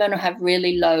these women have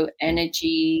really low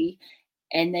energy,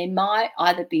 and they might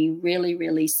either be really,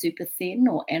 really super thin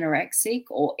or anorexic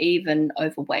or even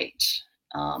overweight.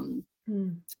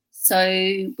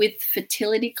 So with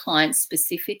fertility clients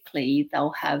specifically,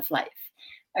 they'll have like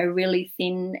a really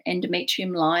thin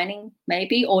endometrium lining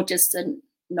maybe, or just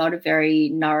not a very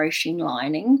nourishing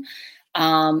lining.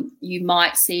 You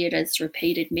might see it as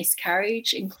repeated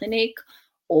miscarriage in clinic,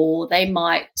 or they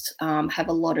might have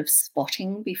a lot of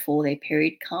spotting before their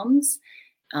period comes.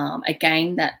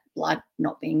 Again, that blood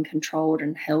not being controlled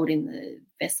and held in the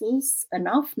vessels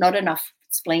enough, not enough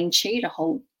spleen qi to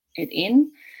hold it in.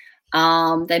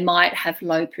 They might have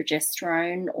low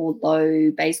progesterone or low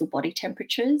basal body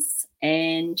temperatures,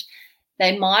 and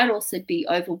they might also be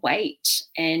overweight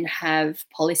and have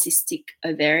polycystic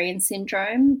ovarian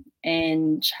syndrome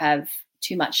and have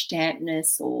too much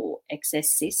dampness or excess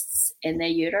cysts in their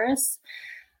uterus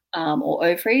or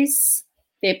ovaries.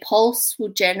 Their pulse will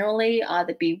generally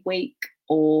either be weak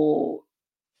or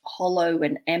hollow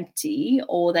and empty,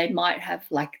 or they might have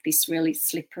like this really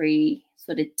slippery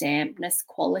sort of dampness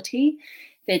quality.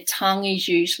 Their tongue is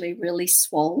usually really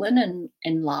swollen and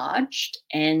enlarged,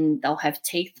 and they'll have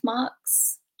teeth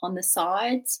marks on the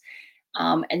sides,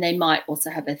 and they might also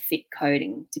have a thick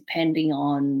coating depending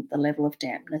on the level of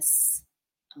dampness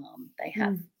they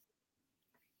have.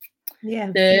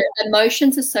 Yeah. The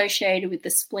emotions associated with the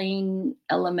spleen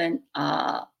element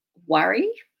are worry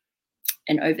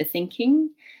and overthinking.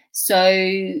 So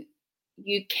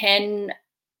you can,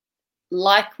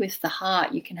 like with the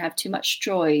heart, you can have too much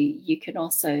joy. You can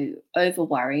also over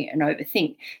worry and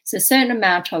overthink. So a certain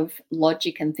amount of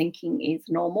logic and thinking is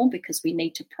normal, because we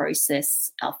need to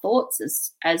process our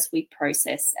thoughts as we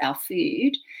process our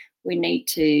food. We need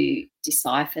to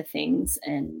decipher things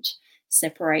and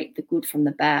separate the good from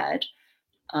the bad.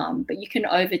 But you can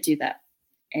overdo that,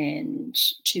 and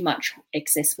too much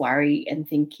excess worry and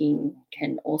thinking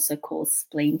can also cause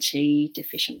spleen qi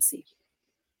deficiency.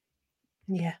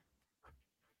 Yeah.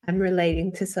 I'm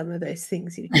relating to some of those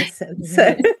things you just said.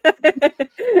 So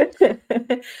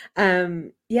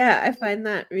yeah, I find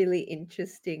that really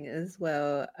interesting as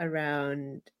well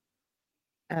around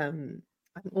I'm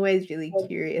always really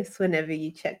curious whenever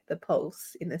you check the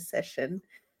pulse in a session.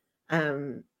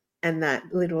 And that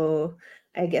little,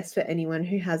 I guess for anyone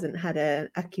who hasn't had an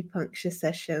acupuncture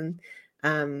session,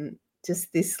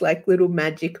 just this like little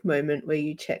magic moment where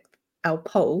you check our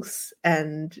pulse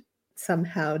and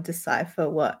somehow decipher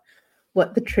what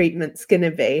the treatment's going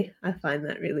to be. I find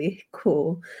that really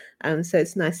cool. So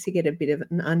it's nice to get a bit of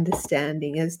an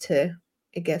understanding as to,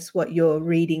 I guess, what you're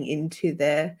reading into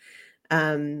there.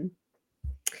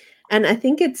 And I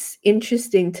think it's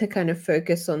interesting to kind of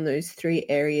focus on those 3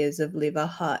 areas of liver,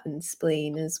 heart, and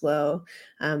spleen as well,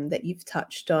 that you've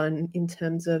touched on in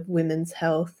terms of women's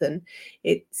health. And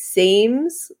it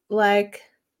seems like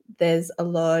there's a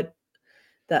lot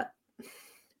that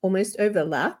almost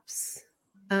overlaps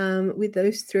with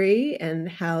those 3 and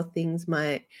how things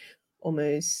might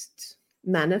almost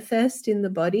manifest in the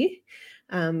body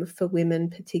for women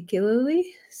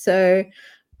particularly. So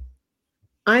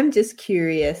I'm just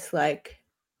curious, like,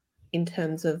 in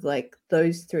terms of like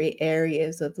those 3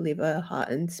 areas of liver, heart,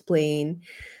 and spleen,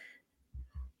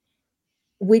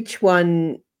 which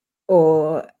one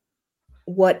or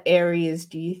what areas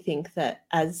do you think that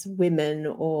as women,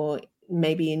 or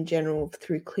maybe in general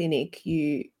through clinic,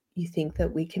 you think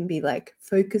that we can be like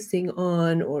focusing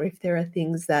on, or if there are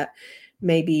things that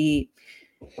maybe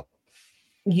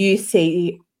you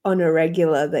see on a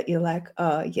regular that you're like,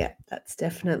 oh yeah, that's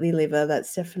definitely liver,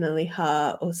 that's definitely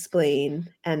heart or spleen,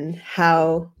 and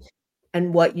how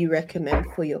and what you recommend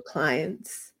for your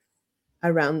clients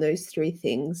around those 3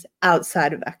 things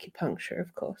outside of acupuncture,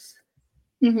 of course.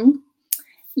 Mm-hmm.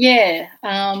 Yeah,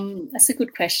 that's a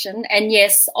good question. And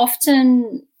yes,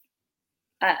 often,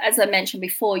 as I mentioned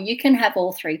before, you can have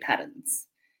all 3 patterns.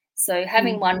 So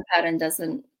having one pattern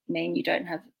doesn't mean you don't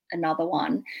have another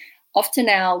one. Often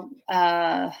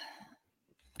our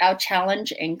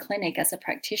challenge in clinic as a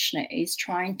practitioner is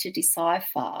trying to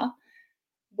decipher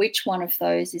which one of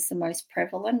those is the most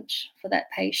prevalent for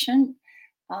that patient,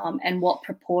 and what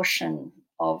proportion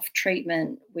of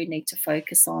treatment we need to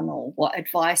focus on, or what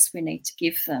advice we need to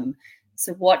give them.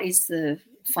 So what is the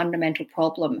fundamental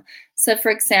problem? So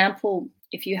for example,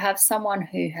 if you have someone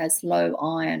who has low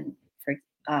iron,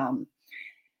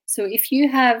 so if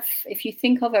you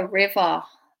think of a river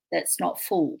that's not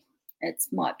full, it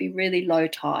might be really low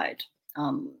tide,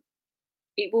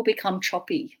 it will become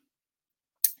choppy.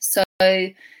 So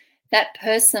that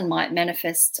person might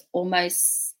manifest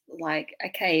almost like,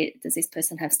 okay, does this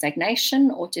person have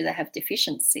stagnation or do they have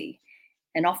deficiency?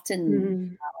 And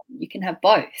often you can have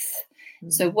both.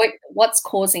 So what's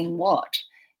causing what?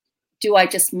 Do I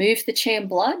just move the chi and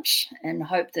blood and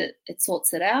hope that it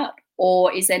sorts it out?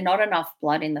 Or is there not enough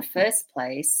blood in the first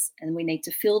place and we need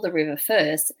to fill the river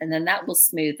first, and then that will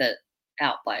smooth it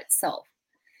out by itself?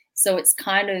 So it's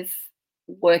kind of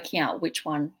working out which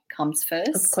one comes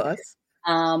first. Of course.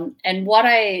 And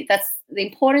that's the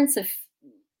importance of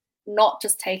not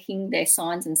just taking their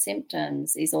signs and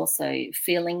symptoms, is also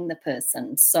feeling the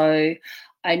person. So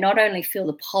I not only feel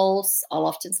the pulse, I'll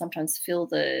often sometimes feel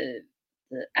the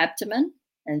abdomen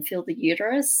and feel the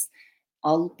uterus.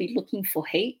 I'll be looking for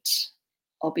heat.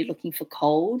 I'll be looking for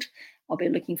cold. I'll be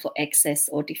looking for excess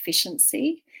or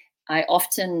deficiency. I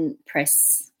often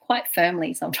press quite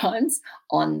firmly sometimes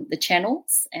on the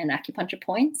channels and acupuncture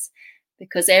points,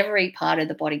 because every part of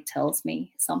the body tells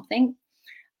me something.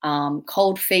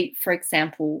 Cold feet, for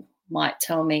example, might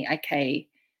tell me, okay,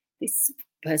 this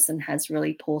person has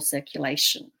really poor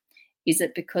circulation. Is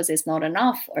it because there's not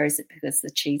enough, or is it because the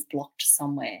chi's blocked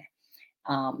somewhere?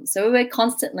 So we're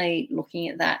constantly looking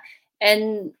at that.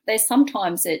 And there's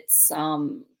sometimes it's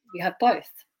you have both.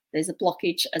 There's a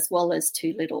blockage as well as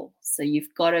too little. So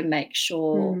you've got to make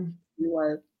sure you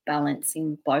are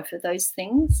balancing both of those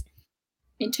things.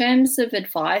 In terms of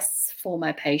advice for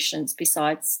my patients,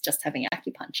 besides just having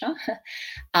acupuncture,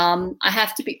 I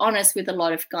have to be honest, with a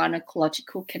lot of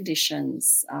gynecological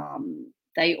conditions,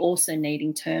 they also need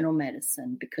internal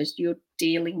medicine, because you're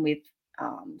dealing with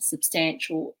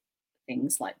substantial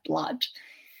things like blood.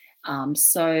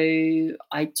 So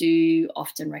I do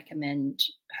often recommend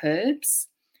herbs.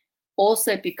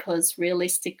 Also, because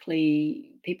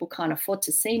realistically, people can't afford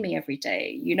to see me every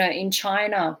day. You know, in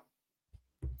China,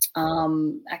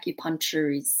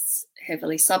 acupuncture is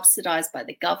heavily subsidized by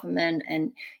the government,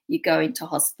 and you go into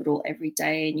hospital every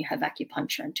day and you have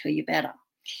acupuncture until you're better.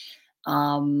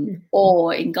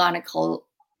 Or in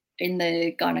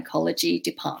the gynecology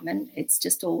department, it's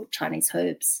just all Chinese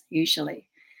herbs usually.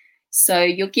 So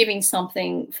you're giving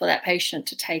something for that patient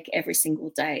to take every single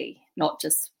day, not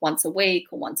just once a week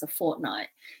or once a fortnight,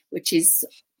 which is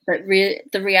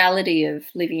the reality of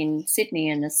living in Sydney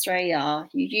and Australia.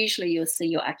 You'll see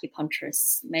your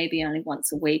acupuncturist maybe only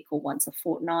once a week or once a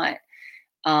fortnight.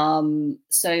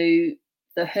 So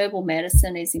the herbal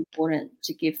medicine is important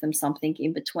to give them something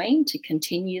in between to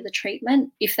continue the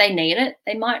treatment. If they need it,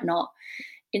 they might not.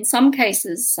 In some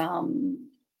cases,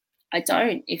 I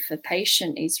don't. If a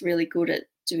patient is really good at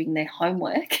doing their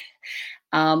homework,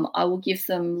 I will give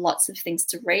them lots of things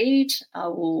to read. I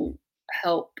will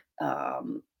help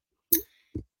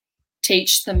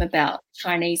teach them about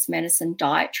Chinese medicine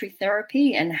dietary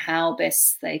therapy and how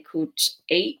best they could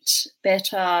eat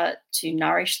better to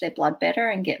nourish their blood better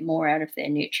and get more out of their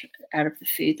out of the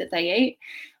food that they eat.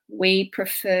 We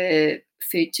prefer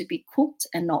food to be cooked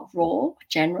and not raw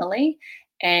generally,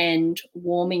 and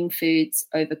warming foods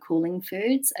over cooling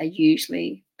foods are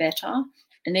usually better.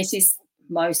 And this is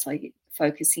mostly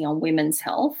focusing on women's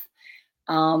health,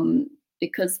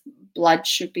 because blood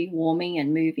should be warming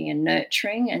and moving and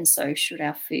nurturing, and so should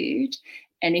our food.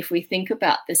 And if we think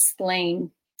about the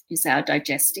spleen is our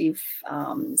digestive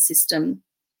system,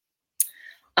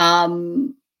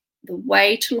 the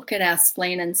way to look at our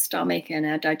spleen and stomach and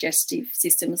our digestive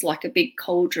system is like a big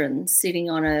cauldron sitting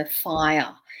on a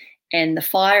fire. And the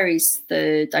fire is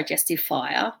the digestive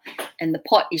fire, and the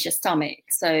pot is your stomach.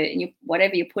 So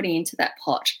whatever you're putting into that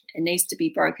pot, it needs to be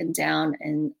broken down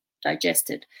and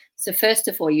digested. So first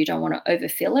of all, you don't want to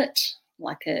overfill it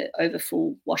like an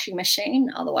overfull washing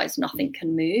machine, otherwise nothing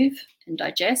can move and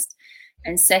digest.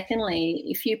 And secondly,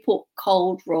 if you put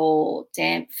cold, raw,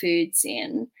 damp foods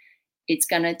in, it's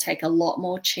going to take a lot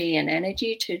more chi and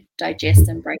energy to digest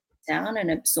and break it down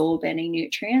and absorb any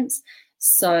nutrients.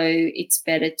 So it's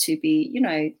better to be,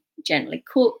 gently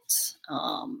cooked,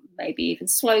 maybe even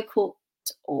slow cooked,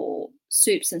 or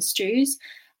soups and stews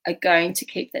are going to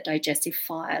keep that digestive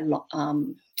fire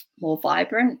more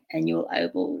vibrant, and you're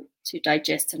able to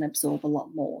digest and absorb a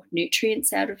lot more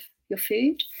nutrients out of your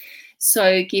food.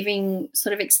 So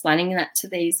explaining that to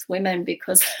these women,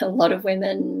 because a lot of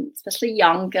women, especially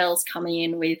young girls coming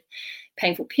in with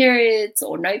painful periods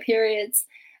or no periods,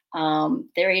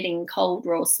 they're eating cold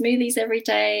raw smoothies every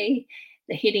day,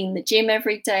 they're hitting the gym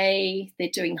every day, they're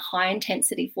doing high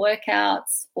intensity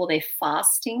workouts, or they're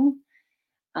fasting.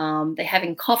 They're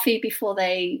having coffee before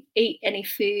they eat any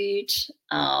food.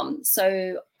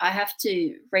 So I have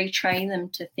to retrain them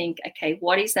to think, okay,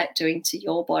 what is that doing to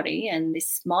your body? And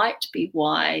this might be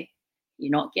why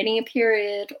you're not getting a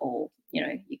period, or,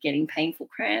 you're getting painful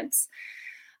cramps.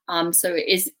 So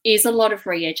it is a lot of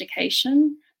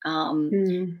re-education.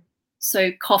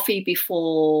 So coffee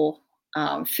before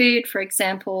food, for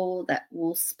example, that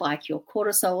will spike your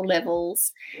cortisol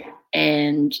levels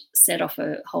and set off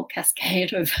a whole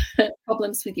cascade of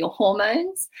problems with your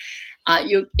hormones.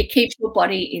 It keeps your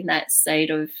body in that state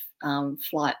of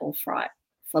flight or fright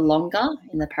for longer,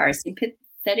 in the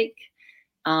parasympathetic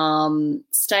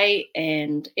state,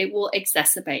 and it will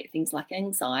exacerbate things like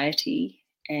anxiety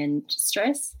and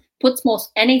stress. Puts more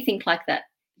anything like that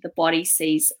the body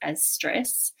sees as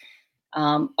stress.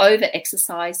 Over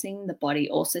exercising, the body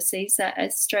also sees that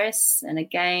as stress, and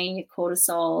again your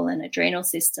cortisol and adrenal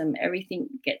system, everything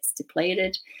gets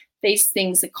depleted. These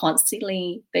things are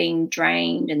constantly being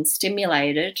drained and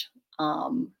stimulated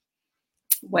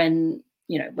when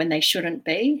they shouldn't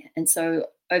be, and so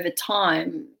over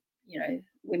time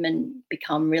women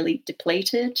become really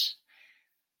depleted.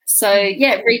 So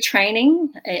retraining,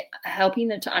 helping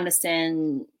them to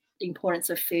understand the importance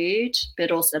of food,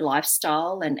 but also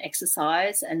lifestyle and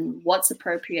exercise and what's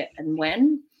appropriate and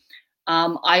when.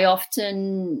 I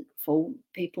often, for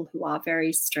people who are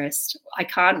very stressed, I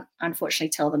can't unfortunately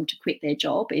tell them to quit their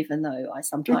job, even though I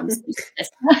sometimes do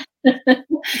suggest that.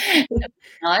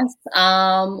 Nice.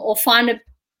 Or find a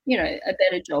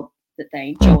better job that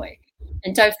they enjoy.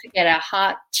 And don't forget, our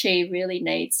heart chi really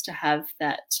needs to have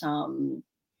that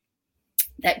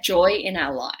that joy in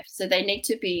our life. So they need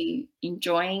to be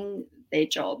enjoying their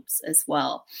jobs as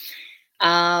well.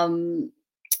 So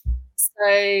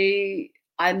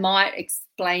I might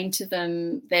explain to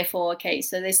them, therefore, okay,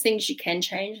 so there's things you can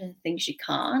change and things you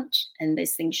can't, and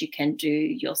there's things you can do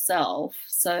yourself.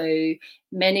 So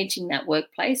managing that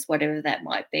workplace, whatever that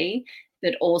might be,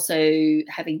 but also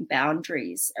having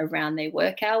boundaries around their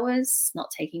work hours, not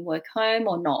taking work home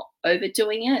or not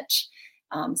overdoing it.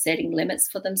 Setting limits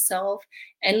for themselves,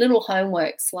 and little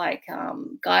homeworks like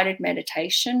guided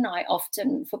meditation. I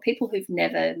often, for people who've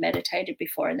never meditated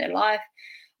before in their life,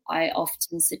 I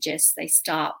often suggest they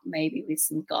start maybe with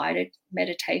some guided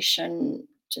meditation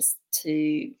just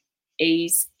to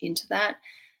ease into that.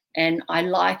 And I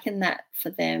liken that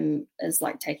for them as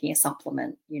like taking a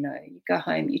supplement. You go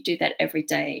home, you do that every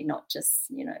day, not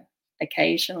just,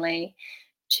 occasionally,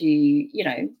 to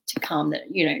calm that,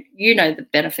 the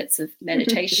benefits of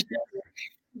meditation,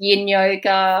 yin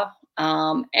yoga,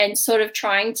 and sort of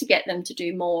trying to get them to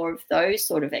do more of those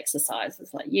sort of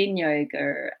exercises like yin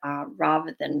yoga,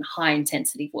 rather than high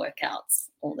intensity workouts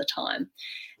all the time,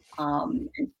 and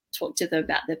talk to them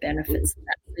about the benefits of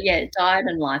that. So diet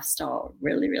and lifestyle,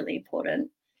 really, really important.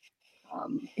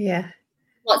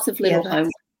 Lots of little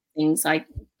homework things. I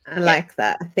like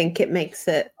that. I think it makes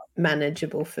it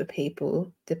manageable for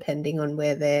people depending on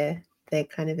where they're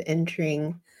kind of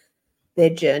entering their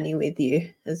journey with you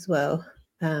as well.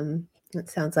 It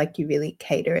sounds like you really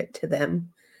cater it to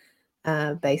them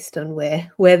based on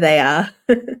where they are.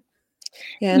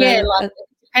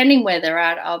 Depending where they're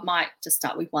at, I might just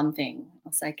start with one thing.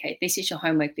 I'll say, okay, this is your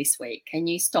homework this week. Can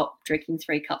you stop drinking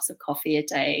 3 cups of coffee a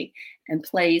day, and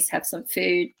please have some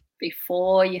food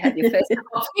before you have your first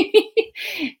coffee?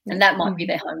 And that might be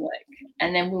their homework,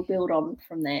 and then we'll build on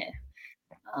from there.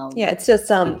 It's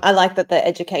just I like that the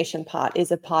education part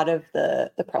is a part of the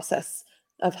process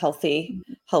of healthy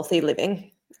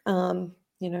living,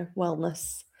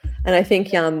 wellness. And I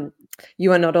think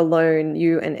you are not alone.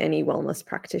 You and any wellness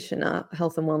practitioner,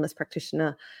 health and wellness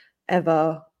practitioner,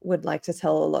 ever would like to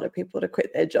tell a lot of people to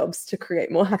quit their jobs to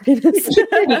create more happiness.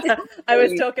 I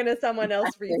was talking to someone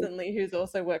else recently who's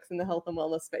also works in the health and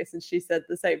wellness space, and she said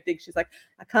the same thing. She's like,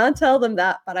 I can't tell them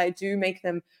that, but I do make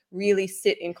them really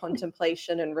sit in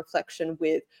contemplation and reflection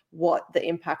with what the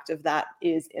impact of that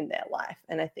is in their life.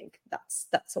 And I think that's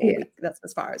all. That's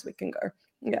as far as we can go.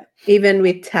 Yeah. Even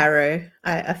with tarot,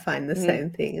 I find the same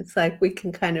thing. It's like we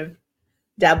can kind of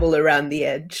dabble around the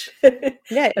edge.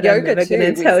 Yeah, but yoga I'm never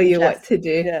going to tell you what to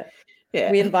do.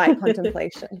 Yeah. We invite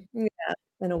contemplation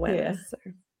and awareness. So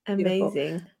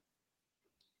amazing.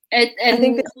 And I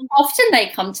think often they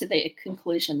come to their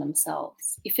conclusion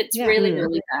themselves. If it's really,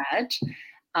 really bad,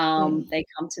 they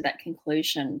come to that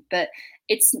conclusion. But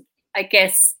it's, I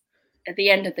guess, at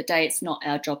the end of the day, it's not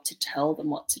our job to tell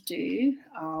them what to do.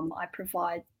 I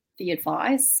provide the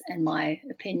advice and my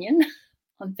opinion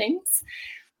on things.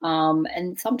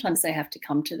 And sometimes they have to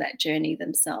come to that journey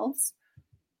themselves.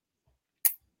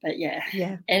 But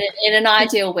and in an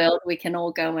ideal world, we can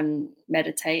all go and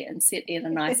meditate and sit in a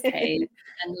nice cave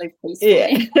and live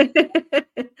peacefully. Yeah.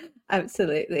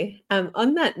 Absolutely.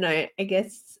 On that note, I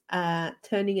guess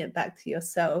turning it back to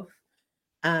yourself,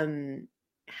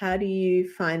 how do you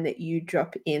find that you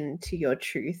drop into your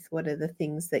truth? What are the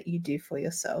things that you do for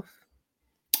yourself?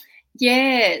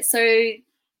 Yeah, so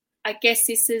I guess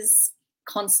this is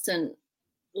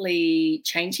constantly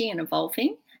changing and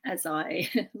evolving as I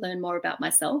learn more about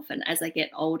myself and as I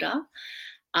get older.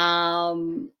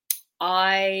 Being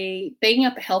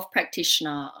a health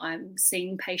practitioner, I'm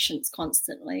seeing patients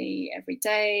constantly every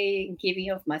day and giving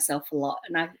of myself a lot.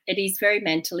 And it is very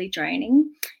mentally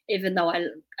draining, even though I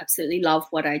absolutely love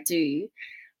what I do.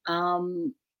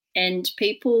 And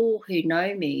people who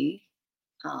know me,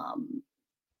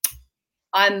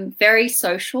 I'm very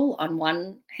social on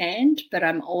one hand, but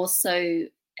I'm also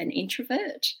an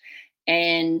introvert.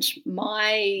 And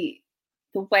the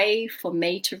way for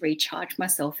me to recharge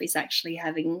myself is actually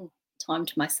having time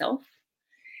to myself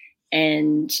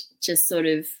and just sort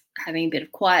of having a bit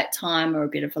of quiet time or a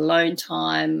bit of alone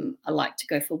time. I like to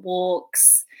go for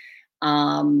walks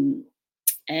and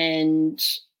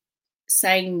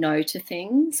saying no to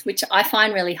things, which I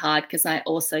find really hard because I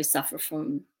also suffer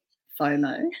from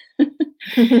FOMO.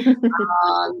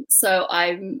 So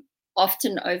I'm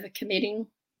often overcommitting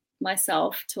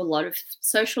myself to a lot of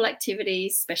social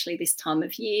activities, especially this time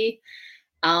of year.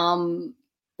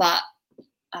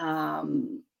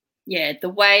 The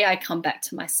way I come back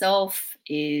to myself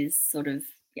is sort of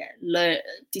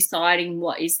deciding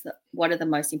what are the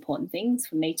most important things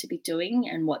for me to be doing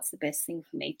and what's the best thing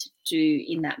for me to do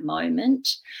in that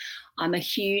moment. I'm a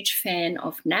huge fan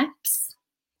of naps,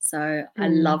 so I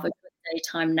love a good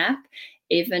daytime nap,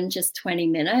 even just 20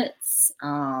 minutes.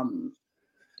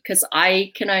 Because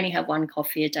I can only have 1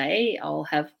 coffee a day. I'll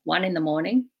have 1 in the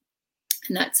morning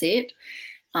and that's it.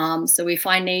 So if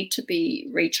I need to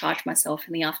recharge myself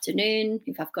in the afternoon,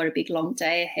 if I've got a big long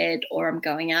day ahead or I'm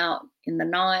going out in the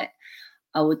night,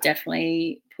 I would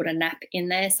definitely put a nap in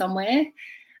there somewhere.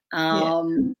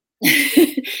 And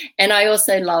I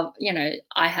also love,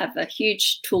 I have a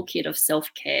huge toolkit of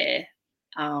self-care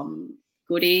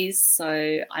goodies.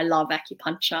 So I love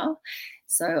acupuncture.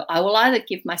 So I will either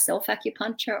give myself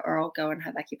acupuncture or I'll go and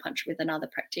have acupuncture with another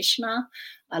practitioner.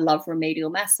 I love remedial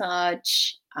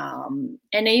massage. And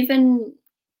even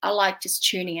I like just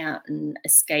tuning out and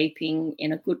escaping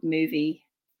in a good movie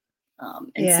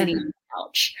and sitting on the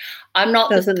couch. I'm not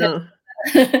the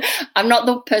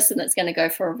person that's going to go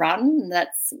for a run.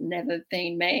 That's never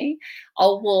been me.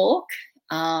 I'll walk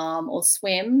or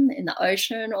swim in the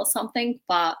ocean or something,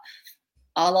 but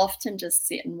I'll often just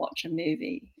sit and watch a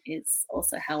movie is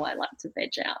also how I like to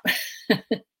veg out.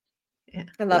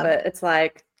 I love it. It's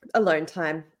like alone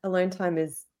time. Alone time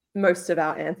is most of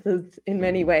our answers in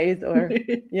many ways, or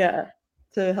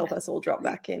to help us all drop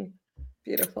back in.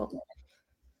 Beautiful.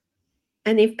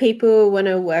 And if people want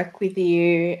to work with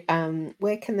you,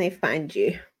 where can they find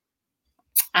you?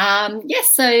 Yes,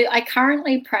 so I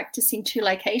currently practice in 2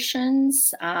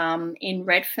 locations, in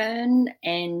Redfern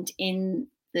and in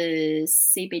the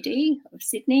CBD of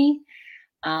Sydney.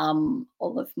 All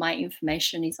of my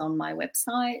information is on my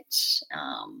website.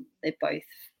 They're both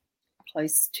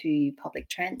close to public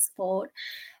transport.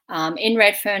 In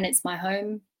Redfern, it's my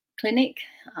home clinic.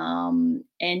 And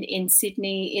in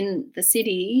Sydney, in the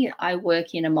city, I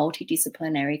work in a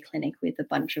multidisciplinary clinic with a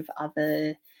bunch of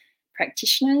other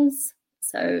practitioners.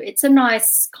 So it's a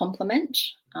nice complement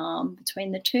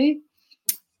between the two.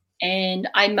 And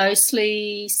I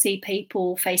mostly see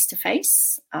people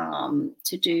face-to-face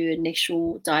to do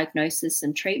initial diagnosis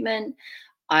and treatment.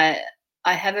 I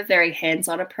have a very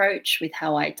hands-on approach with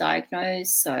how I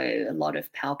diagnose, so a lot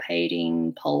of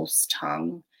palpating, pulse,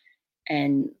 tongue,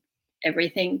 and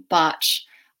everything. But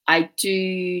I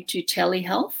do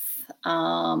telehealth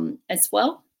as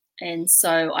well. And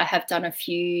so I have done a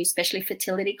few, especially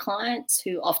fertility clients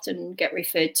who often get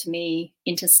referred to me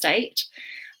interstate,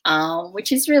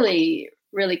 which is really,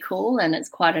 really cool. And it's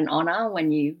quite an honour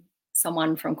when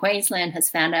someone from Queensland has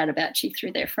found out about you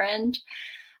through their friend.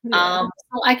 Yeah.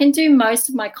 So I can do most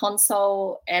of my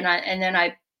consult, and then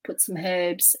I put some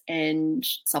herbs and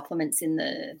supplements in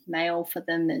the mail for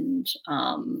them, and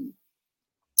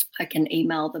I can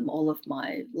email them all of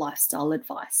my lifestyle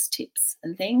advice, tips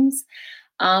and things.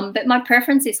 But my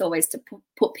preference is always to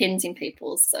put pins in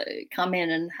people. So come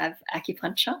in and have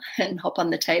acupuncture and hop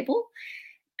on the table.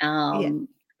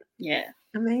 Yeah.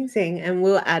 Amazing. And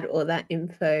we'll add all that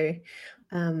info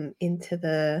into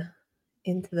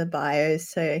the bio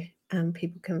so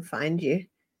people can find you.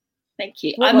 Thank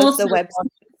you. What I'm was also the website? on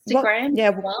Instagram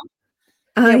as well.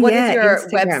 What is your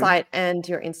Instagram website and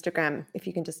your Instagram, if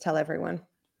you can just tell everyone?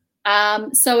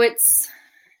 So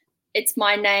it's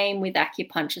my name with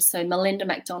acupuncture. So Melinda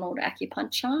McDonald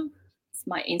Acupuncture. It's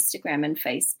my Instagram and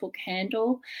Facebook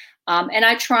handle. And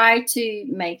I try to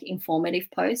make informative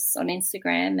posts on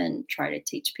Instagram and try to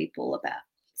teach people about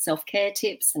self-care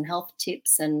tips and health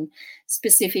tips, and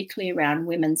specifically around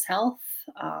women's health.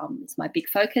 It's my big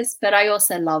focus. But I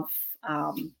also love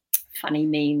funny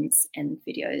memes and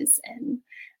videos, and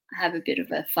I have a bit of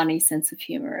a funny sense of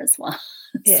humour as well.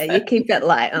 Yeah, so you keep it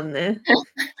light on there.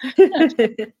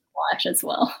 Light as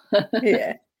well.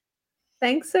 Yeah.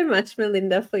 Thanks so much,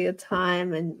 Melinda, for your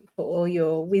time and for all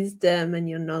your wisdom and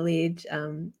your knowledge.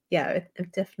 Yeah,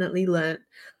 I've definitely learned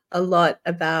a lot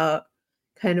about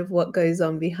kind of what goes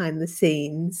on behind the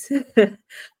scenes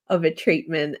of a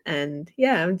treatment. And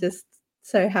yeah, I'm just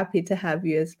so happy to have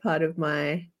you as part of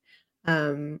my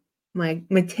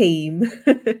my team.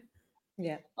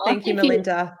 Yeah. Thank you,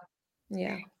 Melinda.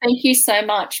 Yeah. Thank you so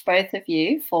much, both of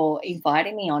you, for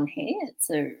inviting me on here. It's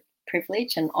a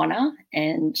privilege and honour,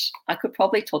 and I could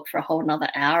probably talk for a whole another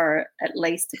hour at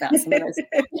least about some of those.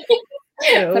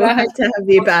 Yeah, but I hope to have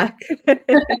you back. I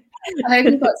hope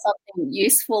you got something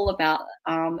useful about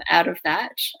out of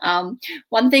that.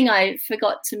 One thing I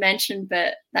forgot to mention,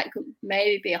 but that could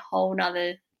maybe be a whole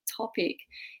nother topic,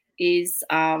 is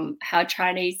how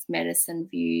Chinese medicine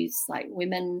views like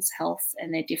women's health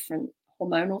and their different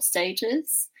hormonal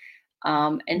stages.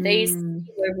 And these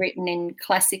were written in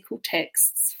classical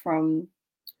texts from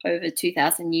over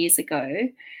 2,000 years ago,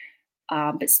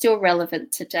 but still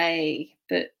relevant today.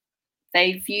 But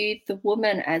they viewed the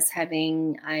woman as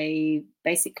having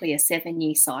basically a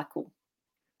 7-year cycle.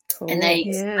 Cool. And they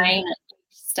explain at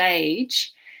each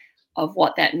stage of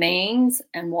what that means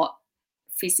and what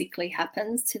physically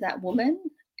happens to that woman.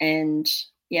 And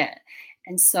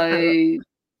so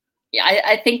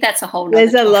I think that's a whole nother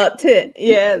there's a topic.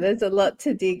 there's a lot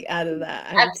to dig out of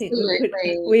that.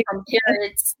 Absolutely. From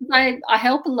periods, I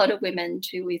help a lot of women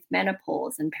too with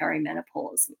menopause and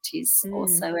perimenopause, which is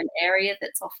also an area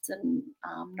that's often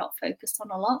not focused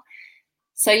on a lot.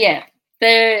 So yeah,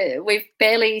 we've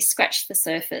barely scratched the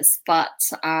surface, but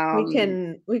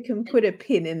we can put a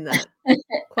pin in that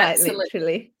quite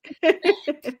literally.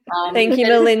 Thank you,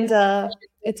 Melinda.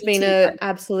 It's been an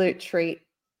absolute treat.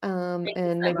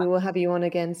 And maybe we'll have you on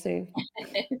again soon.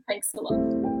 Thanks a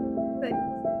lot.